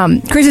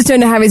Chris's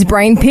turn to have his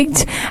brain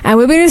picked, and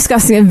we've been discussing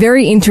a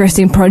very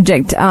interesting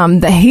project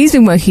that he's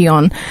been working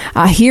on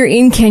here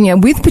in Kenya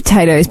with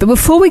potatoes. But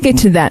before we get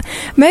to that,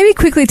 maybe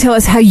quickly tell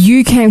us how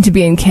you came to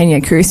be in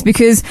Kenya, Chris,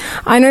 because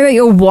I know that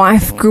your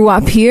wife grew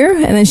up here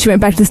and then she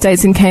went back to the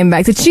States and came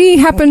back. Did she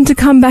happen to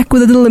come back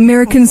with a little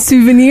American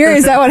souvenir?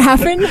 Is that what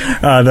happened?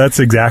 That's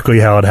exactly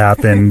how it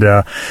happened.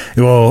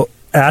 Well,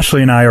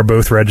 Ashley and I are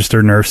both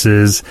registered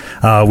nurses.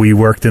 We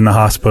worked in the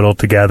hospital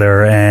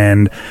together,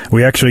 and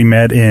we actually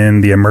met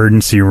in the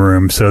emergency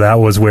room. So that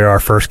was where our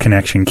first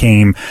connection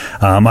came.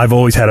 I've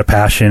always had a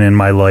passion in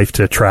my life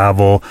to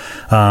travel.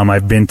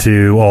 I've been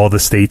to all the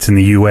states in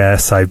the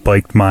U.S. I've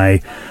biked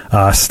my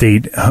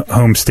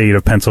home state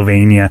of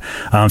Pennsylvania.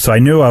 So I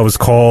knew I was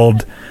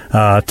called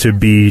to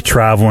be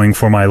traveling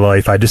for my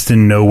life. I just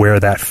didn't know where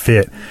that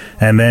fit.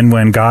 And then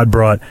when God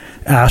brought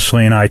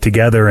Ashley and I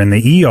together in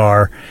the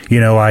ER,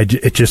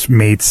 it just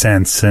made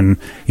sense. And,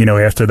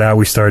 after that,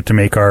 we started to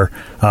make our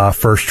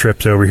first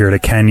trips over here to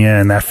Kenya.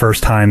 And that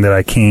first time that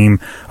I came,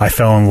 I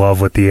fell in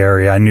love with the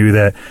area. I knew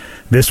that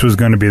this was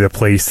going to be the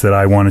place that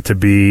I wanted to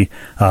be,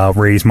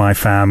 raise my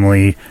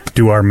family,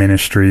 do our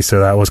ministry.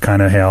 So that was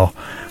kind of how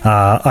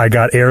I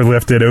got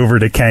airlifted over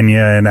to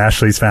Kenya, and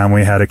Ashley's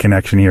family had a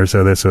connection here.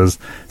 So this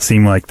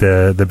seemed like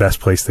the best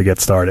place to get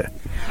started.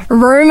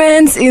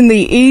 Romance in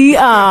the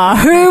ER.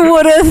 Who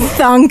would have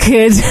thunk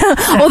it?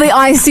 Or the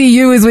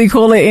ICU, as we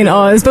call it in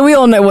Oz. But we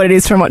all know what it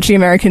is from watching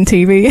American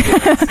TV.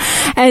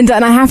 And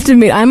I have to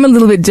admit, I'm a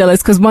little bit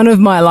jealous because one of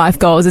my life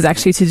goals is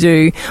actually to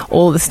do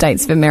all the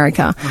states of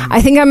America.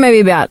 I think I'm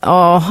maybe about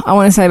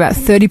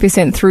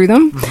 30% through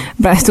them,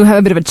 but I still have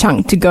a bit of a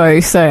chunk to go.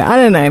 So I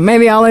don't know,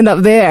 maybe I'll end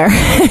up there.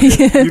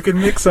 You can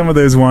mix some of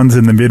those ones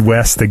in the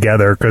Midwest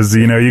together because,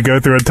 you go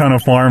through a ton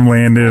of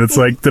farmland and it's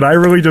like, did I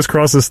really just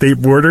cross the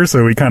state border?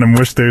 So we kind of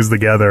mushed those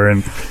together.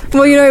 And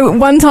well,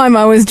 one time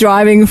I was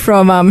driving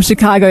from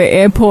Chicago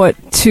Airport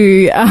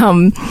to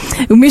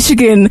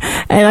Michigan,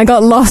 and I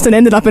got lost and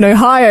ended up in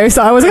Ohio.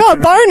 So I was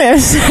like,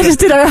 bonus! I just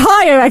did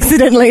Ohio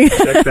accidentally.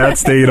 Check that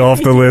state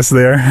off the list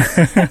there.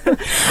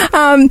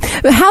 How long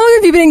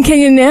have you been in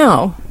Kenya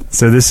now?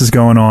 So this is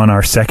going on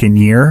our second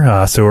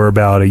year. So we're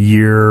about a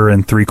year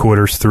and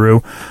 3/4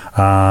 through.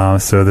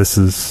 So this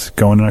is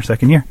going in our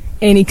second year.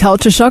 Any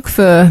culture shock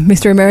for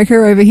Mr. America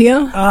over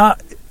here?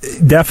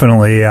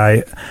 Definitely.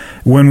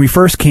 When we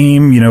first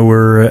came,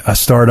 we're a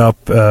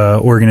startup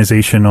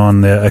organization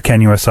on the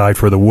Kenya side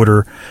for the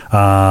water,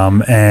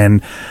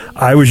 and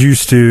I was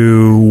used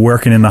to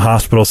working in the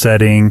hospital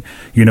setting.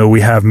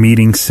 We have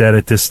meetings set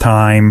at this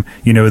time.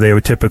 They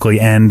would typically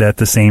end at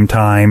the same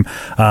time,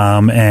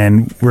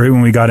 and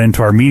when we got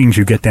into our meetings,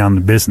 you get down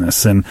to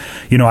business. And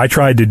I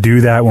tried to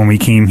do that when we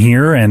came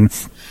here, and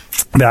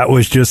that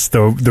was just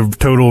the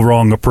total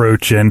wrong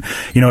approach. And,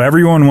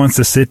 everyone wants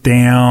to sit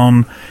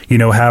down,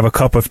 have a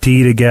cup of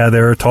tea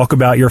together, talk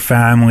about your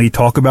family,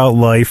 talk about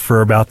life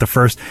for about the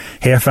first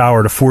half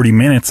hour to 40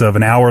 minutes of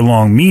an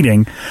hour-long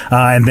meeting.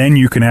 And then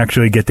you can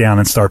actually get down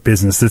and start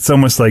business. It's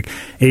almost like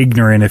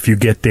ignorant if you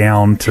get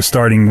down to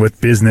starting with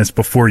business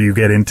before you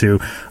get into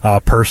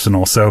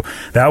personal. So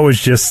that was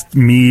just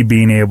me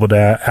being able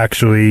to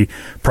actually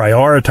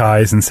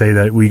prioritize and say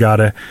that we got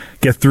to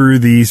get through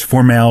these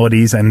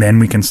formalities and then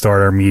we can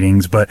start our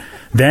meetings. But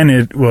then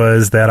it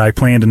was that I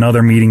planned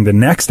another meeting the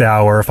next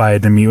hour if I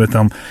had to meet with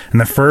them,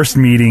 and the first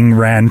meeting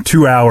ran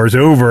 2 hours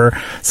over.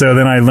 So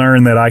then I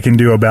learned that I can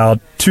do about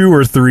 2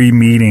 or 3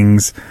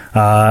 meetings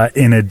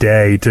in a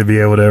day to be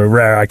able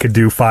to, I could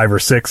do 5 or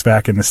 6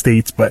 back in the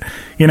States. But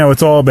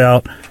it's all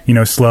about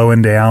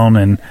slowing down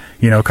and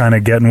kind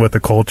of getting with the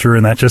culture,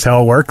 and that's just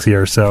how it works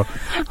here. So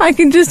I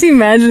can just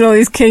imagine all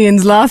these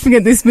Kenyans laughing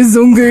at this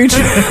Mzungu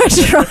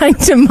trying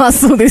to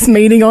muscle this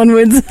meeting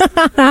onwards.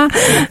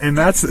 and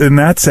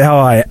that's how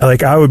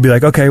I would be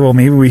like, okay, well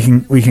maybe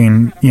we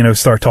can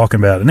start talking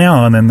about it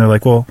now. And then they're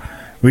like, well,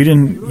 I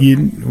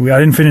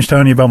didn't finish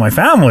telling you about my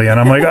family. And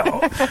I'm like,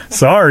 oh,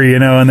 sorry,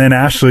 and then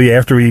Ashley,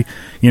 after we,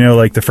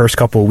 the first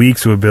couple of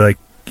weeks would be like,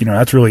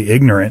 that's really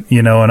ignorant,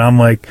 and I'm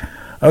like,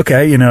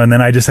 okay, and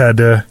then I just had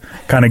to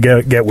kind of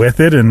get with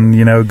it and,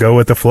 go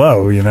with the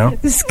flow,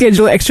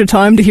 Schedule extra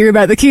time to hear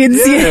about the kids.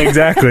 Yeah,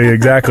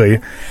 exactly.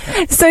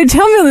 So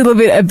tell me a little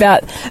bit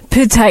about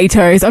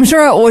potatoes. I'm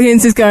sure our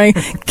audience is going,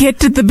 get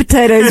to the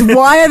potatoes.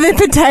 Why are there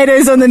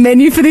potatoes on the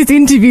menu for this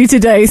interview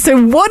today?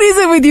 So what is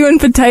it with you and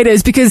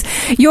potatoes? Because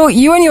you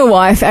and your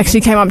wife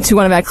actually came up to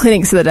one of our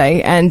clinics the other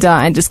day and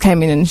just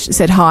came in and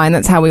said hi, and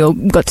that's how we all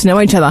got to know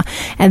each other.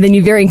 And then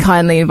you very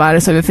kindly invited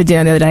us over for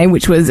dinner the other day,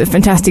 which was a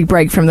fantastic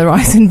break from the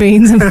rice rice and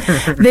beans.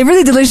 They're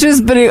really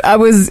delicious, but I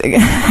was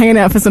hanging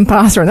out for some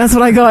pasta, and that's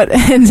what I got.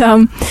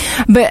 And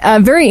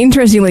but very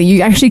interestingly,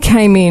 you actually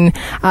came in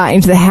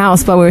into the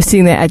house while we were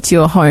sitting there at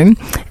your home,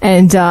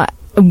 and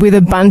with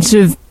a bunch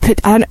of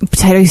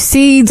potato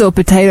seeds or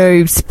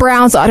potato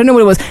sprouts. I don't know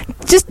what it was.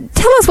 Just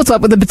tell us what's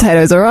up with the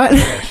potatoes, all right?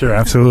 Sure,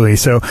 absolutely.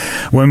 So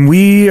when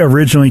we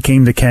originally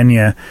came to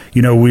Kenya,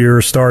 we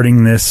were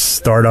starting this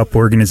startup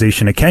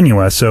organization at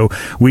Kenua. So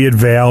we had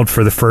vowed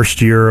for the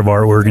first year of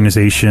our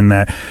organization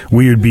that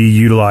we would be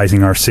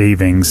utilizing our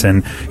savings.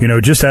 And,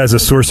 just as a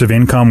source of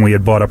income, we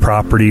had bought a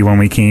property when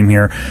we came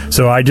here.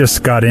 So I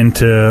just got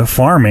into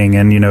farming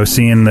and,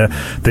 seeing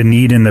the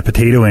need in the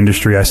potato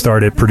industry, I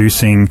started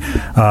producing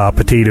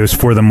potatoes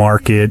for the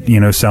market,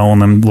 selling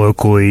them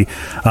locally.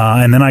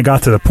 And then I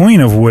got to the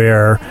point of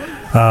where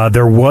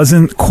there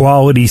wasn't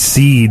quality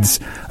seeds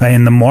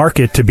in the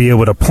market to be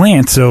able to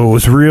plant, so it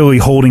was really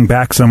holding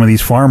back some of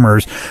these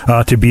farmers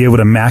to be able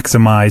to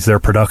maximize their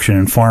production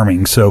in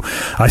farming. So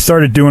I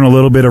started doing a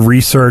little bit of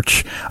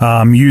research,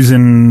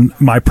 using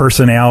my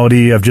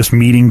personality of just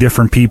meeting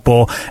different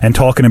people and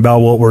talking about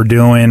what we're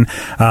doing.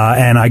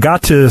 And I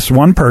got to this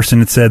one person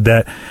that said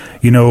that,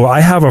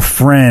 I have a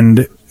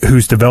friend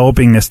who's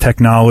developing this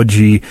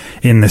technology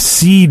in the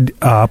seed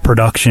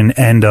production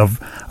end of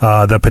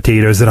the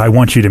potatoes that I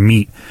want you to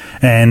meet.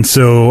 And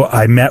so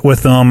I met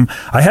with them.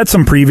 I had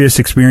some previous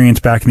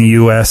experience back in the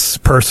U.S.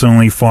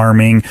 personally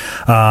farming,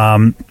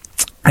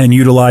 and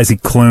utilizing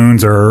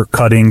clones or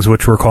cuttings,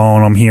 which we're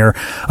calling them here.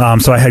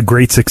 So I had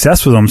great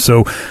success with them.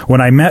 So when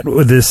I met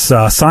with this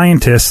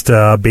scientist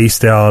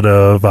based out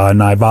of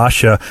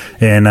Naivasha,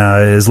 and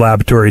his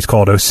laboratory is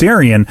called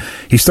Osirian,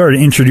 he started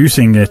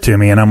introducing it to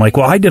me, and I'm like,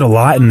 well, I did a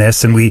lot in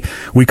this, and we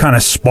kind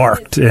of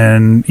sparked,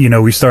 and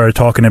we started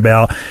talking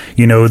about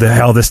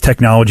how this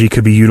technology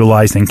could be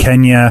utilized in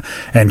Kenya,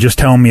 and just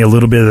telling me a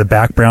little bit of the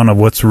background of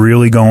what's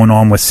really going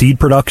on with seed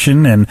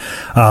production, and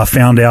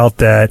found out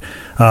that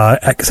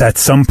at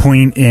some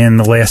point in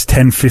the last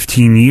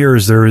 10-15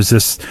 years, there was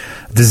this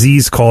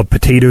disease called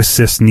potato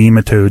cyst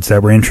nematodes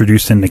that were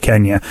introduced into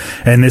Kenya.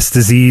 And this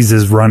disease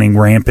is running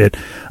rampant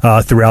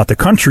throughout the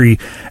country,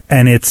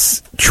 and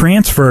it's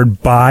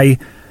transferred by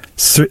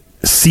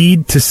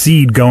seed to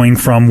seed, going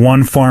from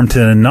one farm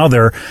to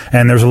another.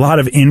 And there's a lot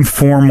of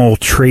informal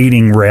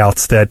trading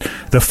routes that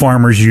the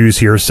farmers use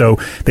here. So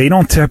they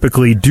don't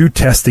typically do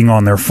testing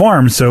on their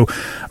farm. So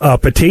a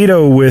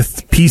potato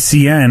with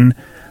PCN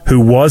who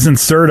wasn't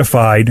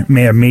certified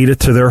may have made it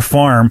to their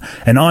farm,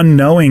 and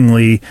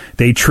unknowingly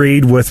they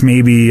trade with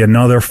maybe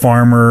another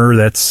farmer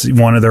that's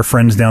one of their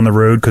friends down the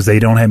road because they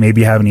don't have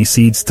any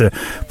seeds to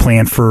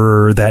plant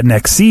for that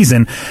next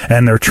season,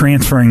 and they're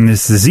transferring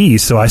this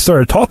disease. So I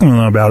started talking to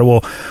them about it.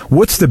 Well,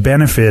 what's the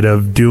benefit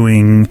of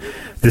doing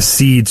the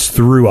seeds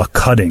through a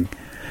cutting?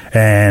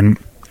 And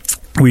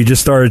we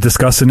just started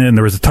discussing it, and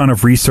there was a ton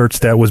of research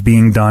that was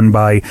being done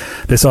by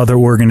this other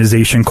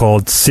organization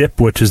called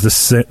CIP, which is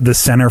the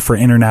Center for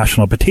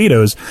International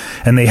Potatoes,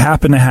 and they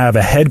happen to have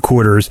a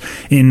headquarters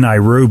in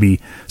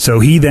Nairobi. So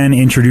he then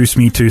introduced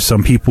me to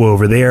some people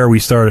over there. We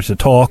started to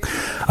talk,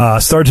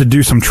 started to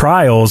do some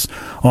trials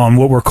on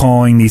what we're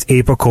calling these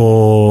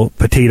apical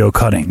potato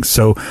cuttings.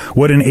 So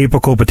what an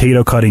apical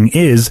potato cutting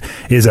is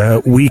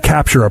we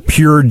capture a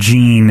pure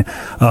gene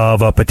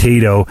of a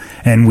potato,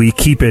 and we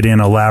keep it in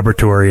a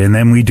laboratory, and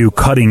then we do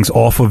cuttings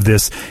off of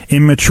this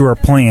immature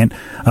plant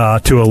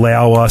to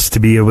allow us to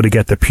be able to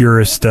get the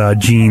purest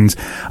genes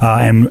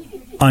and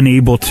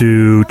unable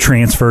to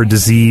transfer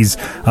disease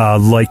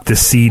like the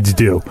seeds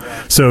do.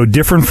 So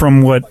different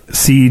from what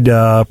seed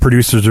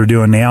producers are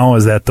doing now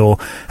is that they'll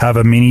have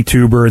a mini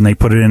tuber and they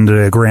put it into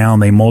the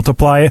ground, they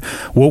multiply it.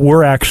 What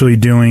we're actually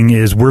doing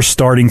is we're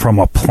starting from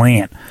a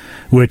plant,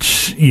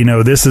 which,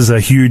 this is a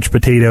huge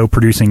potato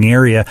producing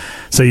area.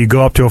 So you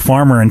go up to a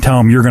farmer and tell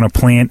them you're going to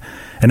plant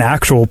an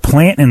actual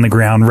plant in the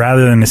ground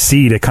rather than a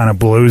seed. It kind of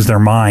blows their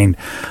mind.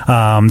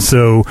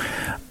 So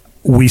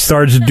we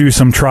started to do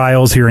some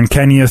trials here in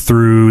Kenya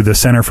through the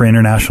Center for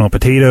International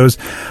Potatoes,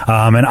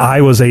 and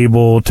I was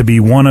able to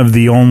be one of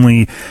the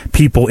only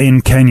people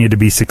in Kenya to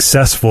be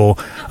successful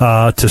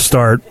to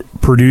start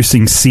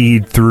producing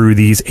seed through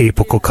these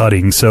apical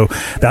cuttings. So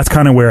that's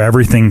kind of where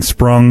everything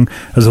sprung.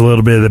 There's a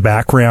little bit of the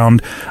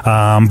background,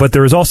 but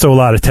there was also a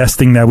lot of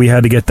testing that we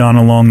had to get done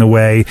along the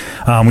way.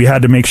 We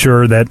had to make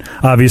sure that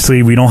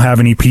obviously we don't have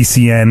any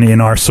PCN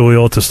in our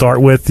soil to start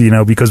with,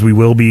 because we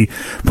will be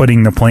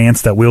putting the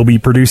plants that will be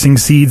producing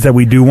seeds that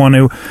we do want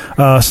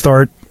to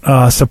start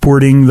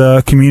supporting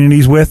the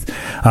communities with.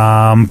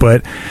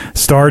 But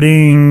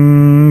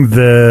starting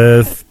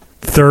the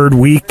third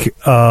week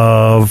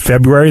of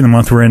February, the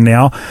month we're in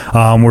now,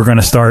 we're going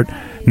to start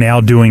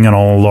now doing it on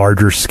a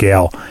larger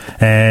scale.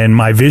 And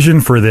my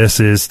vision for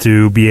this is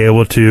to be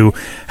able to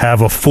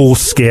have a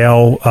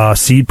full-scale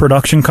seed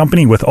production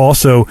company with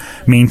also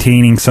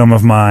maintaining some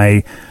of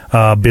my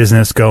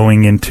business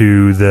going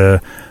into the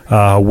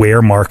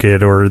ware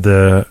market or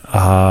the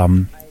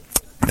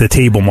the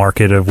table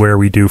market of where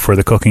we do for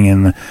the cooking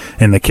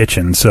in the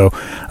kitchen. So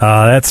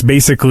that's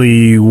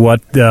basically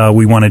what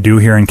we want to do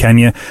here in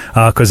Kenya,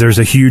 because there's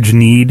a huge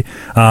need.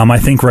 I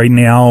think right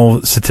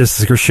now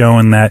statistics are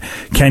showing that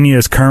Kenya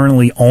is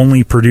currently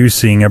only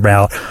producing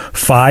about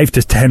 5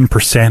 to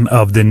 10%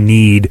 of the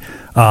need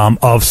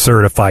of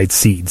certified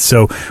seeds.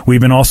 So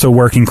we've been also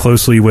working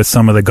closely with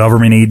some of the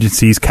government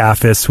agencies,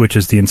 CAFIS, which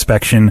is the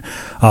inspection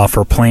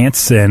for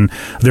plants, and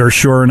they're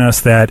assuring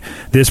us that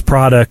this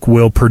product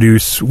will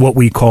produce what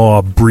we call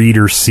a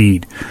breeder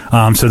seed.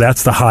 So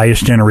that's the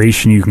highest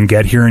generation you can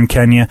get here in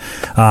Kenya.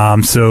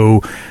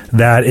 So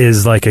that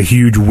is like a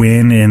huge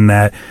win in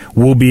that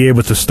we'll be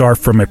able to start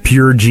from a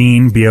pure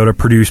gene, be able to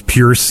produce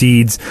pure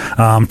seeds,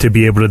 to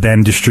be able to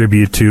then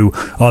distribute to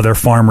other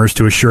farmers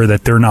to assure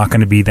that they're not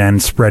going to be then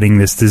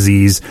spreading this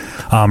disease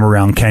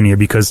around Kenya,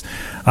 because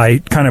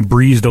I kind of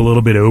breezed a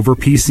little bit over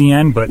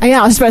PCN, but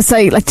yeah, I was about to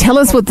say, like, tell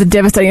us what the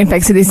devastating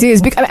effects of this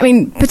is. I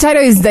mean,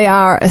 potatoes, they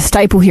are a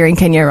staple here in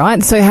Kenya,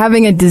 right? So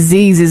having a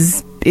disease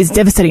is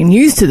devastating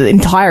news to the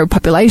entire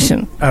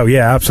population. Oh,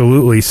 yeah,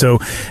 absolutely. So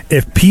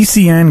if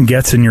PCN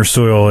gets in your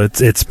soil,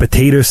 it's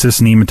potato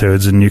cyst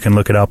nematodes, and you can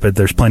look it up.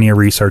 There's plenty of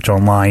research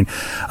online.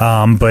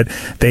 But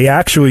they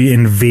actually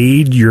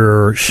invade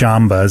your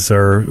shambas,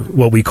 or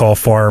what we call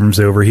farms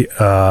over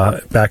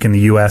back in the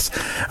U.S.,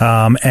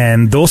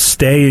 and they'll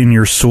stay in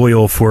your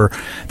soil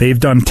they've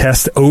done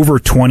tests over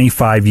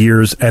 25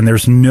 years, and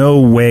there's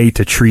no way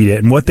to treat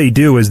it. And what they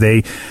do is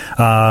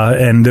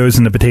and those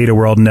in the potato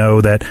world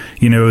know that,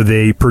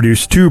 they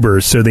produce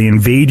tubers, so they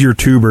invade your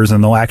tubers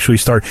and they'll actually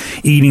start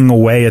eating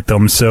away at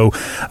them. So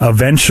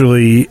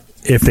eventually,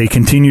 if they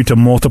continue to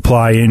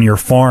multiply in your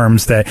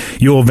farms, that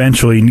you'll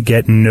eventually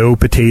get no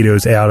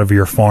potatoes out of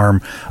your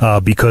farm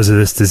because of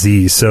this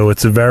disease. So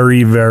it's a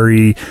very,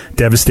 very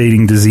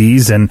devastating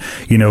disease, and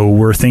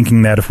we're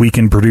thinking that if we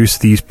can produce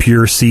these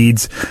pure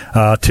seeds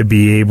to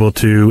be able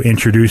to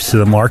introduce to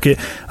the market,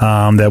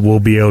 that we'll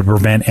be able to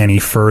prevent any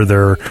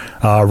further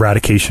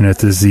eradication of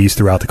the disease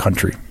throughout the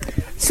country.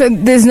 So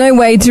there's no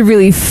way to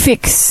really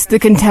fix the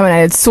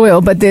contaminated soil,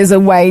 but there's a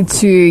way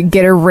to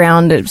get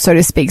around it, so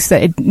to speak, so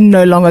that it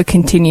no longer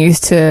continues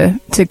to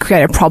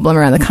create a problem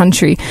around the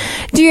country.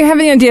 Do you have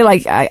any idea,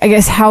 like, I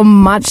guess, how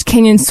much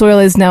Kenyan soil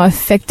is now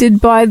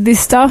affected by this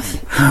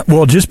stuff?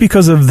 Well, just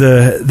because of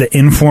the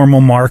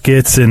informal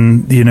markets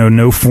and,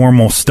 no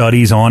formal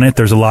studies on it,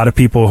 there's a lot of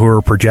people who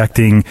are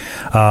projecting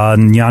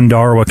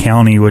Nyandarua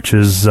County, which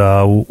is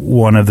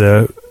one of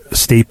the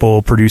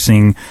staple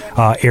producing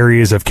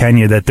areas of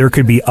Kenya, that there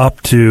could be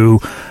up to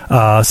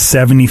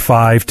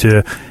 75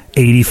 to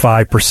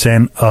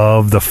 85%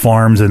 of the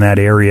farms in that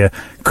area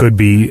could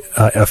be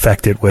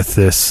affected with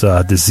this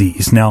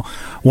disease. Now,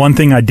 one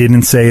thing I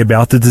didn't say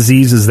about the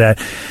disease is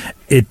that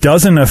it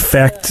doesn't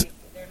affect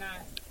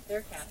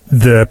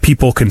the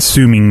people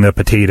consuming the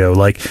potato.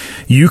 Like,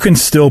 you can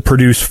still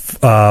produce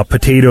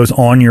potatoes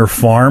on your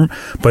farm,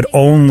 but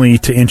only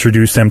to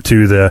introduce them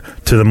to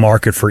the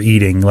market for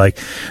eating. Like,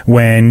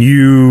 when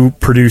you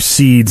produce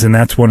seeds, and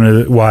that's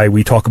why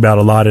we talk about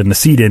a lot in the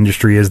seed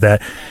industry, is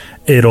that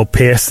it'll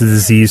pass the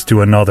disease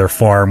to another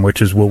farm, which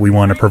is what we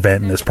want to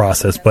prevent in this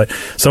process. But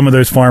some of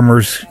those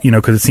farmers,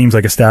 because it seems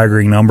like a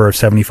staggering number of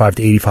 75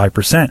 to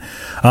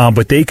 85%,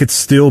 but they could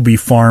still be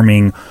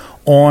farming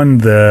on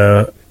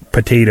the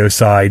potato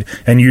side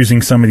and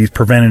using some of these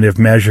preventative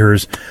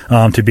measures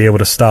to be able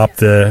to stop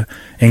the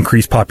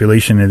increased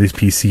population of these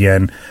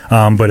PCN.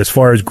 But as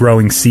far as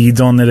growing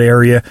seeds on that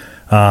area,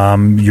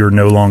 you're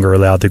no longer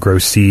allowed to grow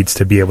seeds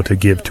to be able to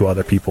give to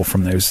other people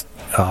from those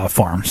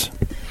farms.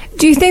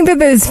 Do you think that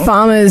there's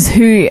farmers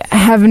who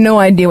have no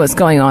idea what's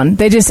going on?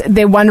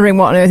 They're wondering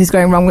what on earth is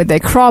going wrong with their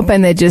crop,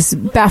 and they're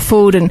just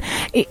baffled. And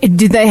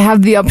do they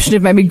have the option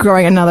of maybe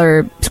growing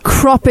another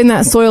crop in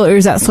that soil, or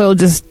is that soil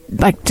just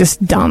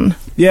done?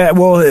 Yeah,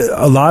 well,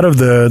 a lot of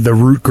the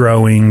root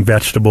growing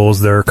vegetables,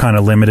 they're kind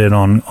of limited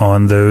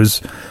on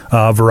those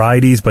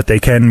varieties, but they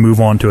can move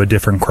on to a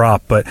different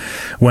crop. But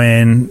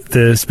when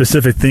the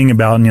specific thing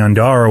about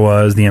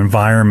Nyandarua is the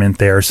environment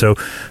there, so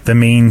the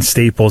main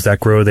staples that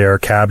grow there are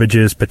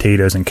cabbages,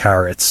 potatoes, and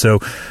carrots. So,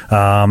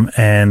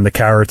 and the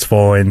carrots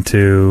fall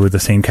into the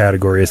same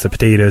category as the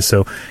potatoes.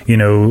 So,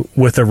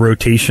 with a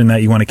rotation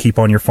that you want to keep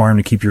on your farm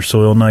to keep your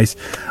soil nice,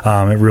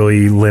 it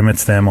really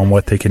limits them on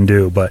what they can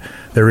do. But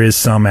there is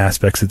some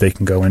aspects that they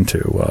can go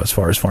into as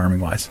far as farming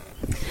wise.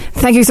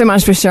 Thank you so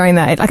much for sharing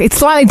that. It's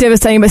slightly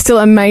devastating, but still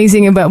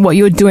amazing about what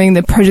you're doing,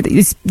 the project,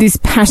 this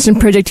passion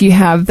project you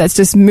have that's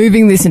just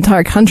moving this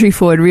entire country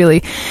forward,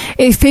 really.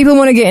 If people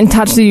want to get in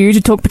touch with you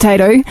to talk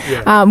potato,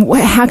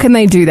 how can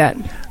they do that?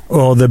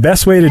 Well, the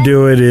best way to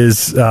do it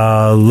is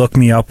look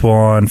me up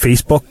on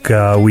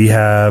Facebook. We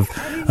have,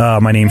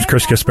 my name's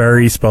Chris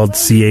Gasperi, spelled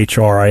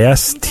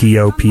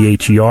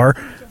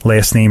ChrisTopher.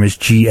 Last name is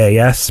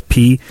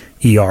Gasperi.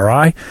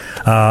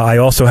 I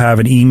also have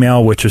an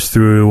email, which is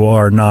through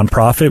our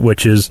nonprofit,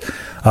 which is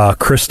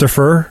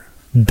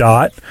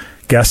Christopher.Gasperi,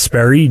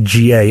 Gasper,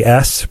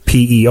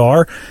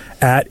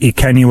 at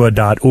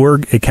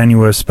ekenua.org.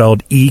 Ekenua is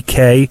spelled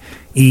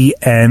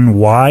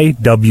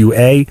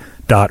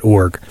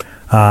EKENYWA.org.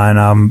 and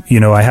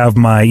I have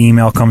my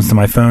email comes to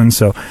my phone,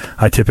 so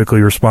I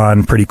typically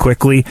respond pretty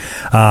quickly.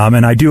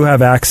 And I do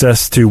have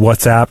access to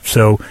WhatsApp,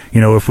 so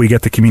if we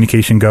get the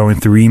communication going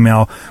through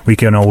email, we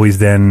can always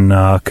then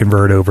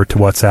convert over to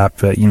WhatsApp,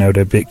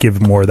 to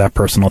give more of that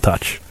personal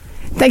touch.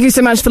 Thank you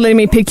so much for letting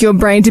me pick your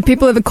brain. Do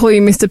people ever call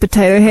you Mr.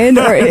 Potato Head,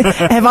 or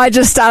have I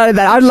just started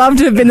that? I'd love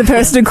to have been the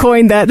person who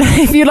coined that.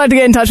 If you'd like to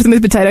get in touch with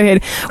Mr. Potato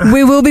Head,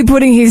 we will be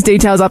putting his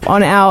details up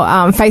on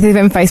our Faith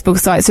FM Facebook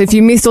site. So if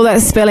you missed all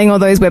that spelling or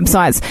those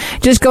websites,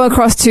 just go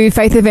across to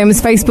Faith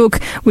FM's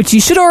Facebook, which you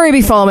should already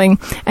be following,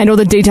 and all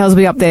the details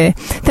will be up there.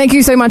 Thank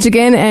you so much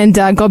again, and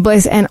God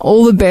bless, and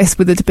all the best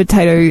with the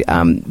potato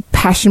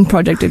passion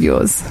project of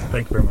yours.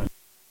 Thank you very much.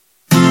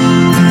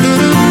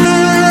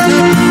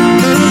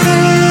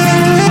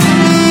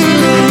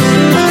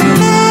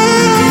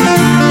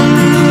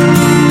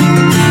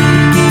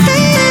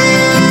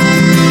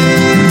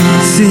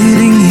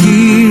 Sitting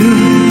here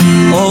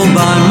all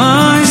by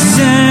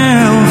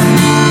myself,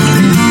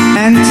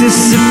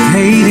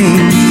 anticipating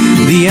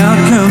the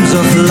outcomes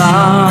of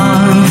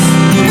life.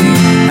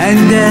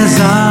 And as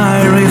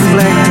I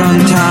reflect on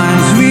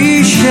times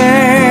we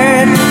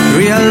shared,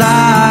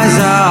 realize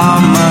how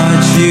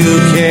much you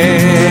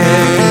care.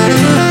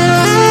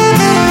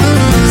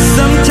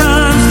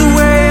 Sometimes the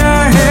way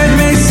ahead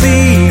may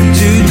seem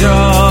too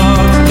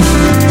dark,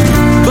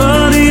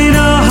 but in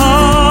our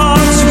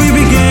hearts we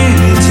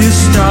begin to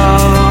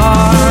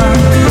start.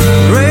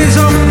 Rays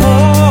of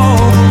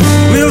hope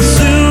will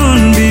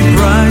soon be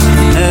bright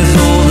as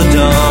all the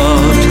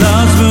dark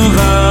clouds move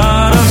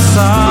out of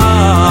sight.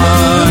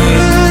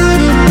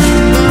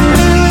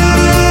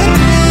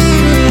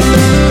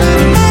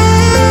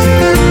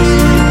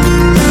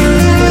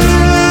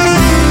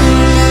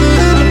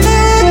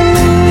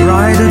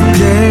 Brighter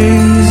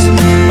days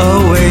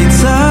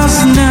awaits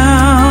us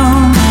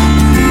now,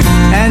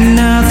 and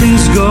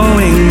nothing's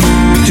going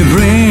to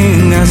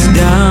bring us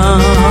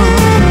down.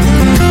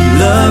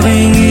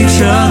 Loving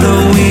each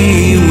other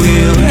we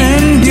will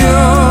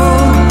endure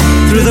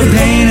through the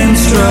pain and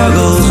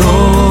struggles,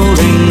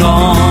 holding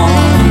on.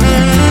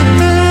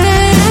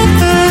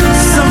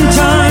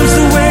 Sometimes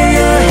the way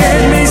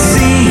ahead may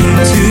seem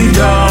too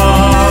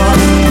dark,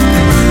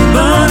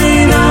 but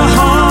in our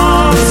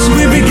hearts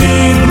we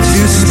begin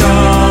to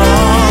start.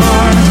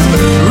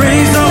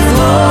 Rays of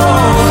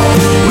hope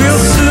will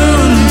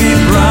soon be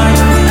bright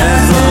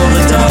as all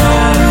the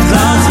dark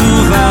clouds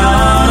move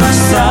out of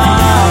sight.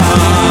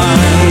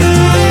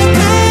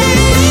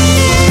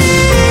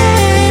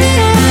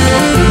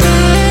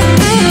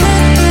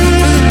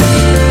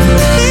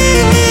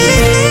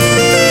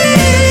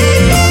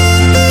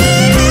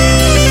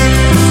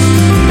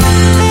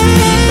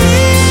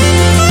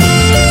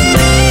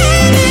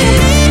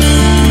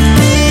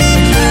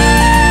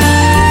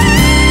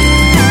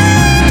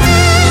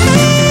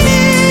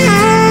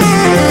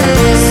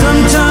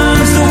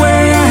 Sometimes the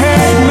way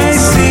ahead may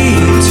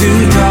seem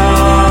too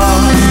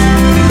dark,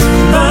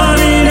 but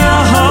in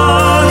our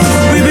hearts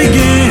we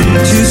begin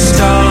to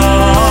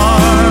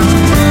start.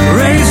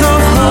 Rays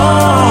of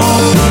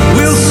hope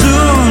will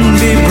soon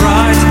be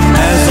bright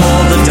as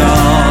all the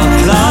dark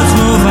clouds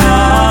move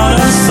out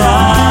of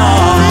sight.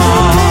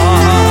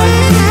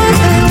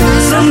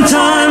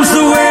 Sometimes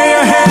the way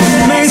ahead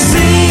may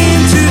seem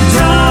too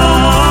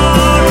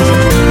dark,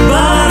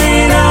 but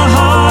in our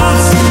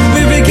hearts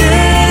we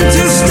begin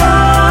to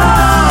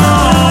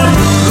start.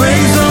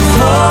 Rays of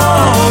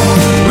hope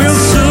will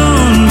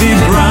soon be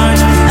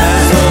bright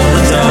as all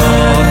the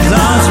dark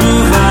clouds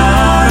move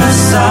out of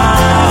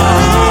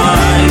sight.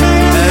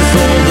 As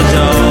all the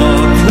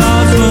dark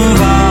clouds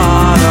move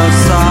out of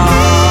sight.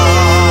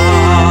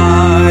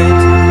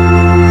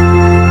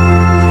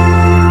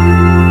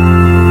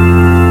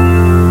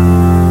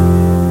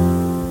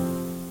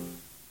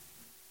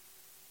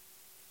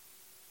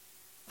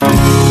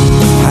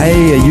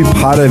 Hey, are you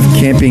part of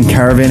camping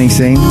caravanning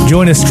scene?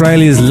 Join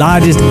Australia's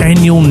largest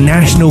annual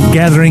national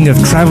gathering of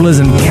travellers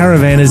and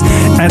caravanners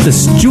at the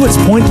Stewart's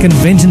Point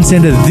Convention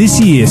Centre this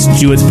year,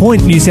 Stewart's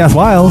Point, New South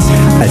Wales.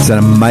 It's an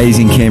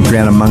amazing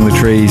campground among the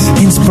trees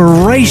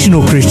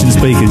Inspirational Christian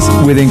speakers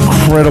with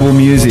incredible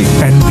music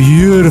and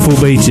beautiful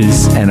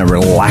beaches. and a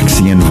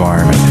relaxing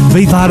environment.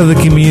 Be part of the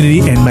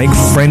community and make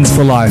friends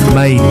for life.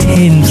 May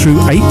 10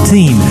 through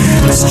 18.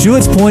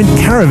 Stewart's Point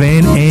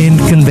Caravan and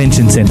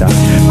Convention Centre.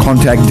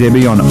 Contact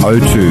Debbie on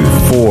 02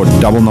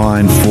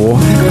 4994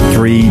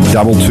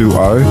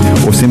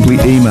 3220 or simply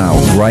email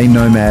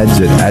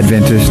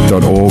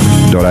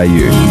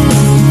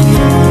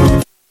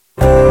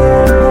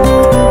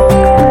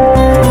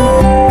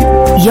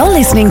greynomads@adventist.org.au. You're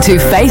listening to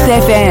Faith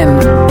FM,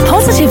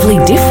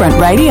 positively different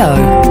radio.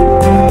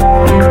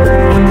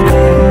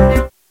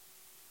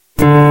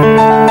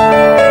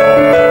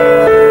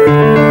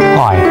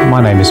 Hi,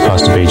 my name is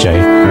Pastor BJ.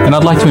 and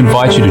I'd like to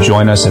invite you to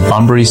join us at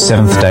Bunbury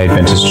Seventh-day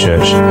Adventist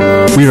Church.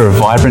 We are a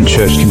vibrant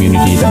church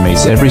community that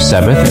meets every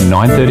Sabbath at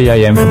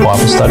 9:30am for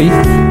Bible study,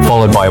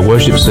 followed by a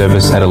worship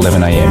service at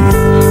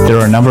 11am. There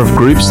are a number of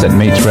groups that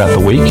meet throughout the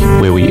week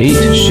where we eat,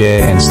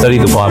 share and study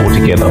the Bible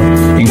together,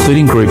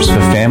 including groups for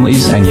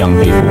families and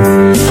young people.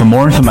 For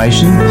more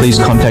information, please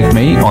contact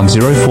me on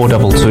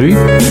 0422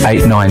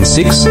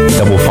 896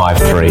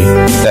 553.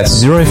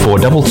 That's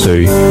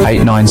 0422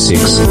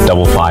 896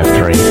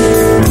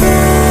 553.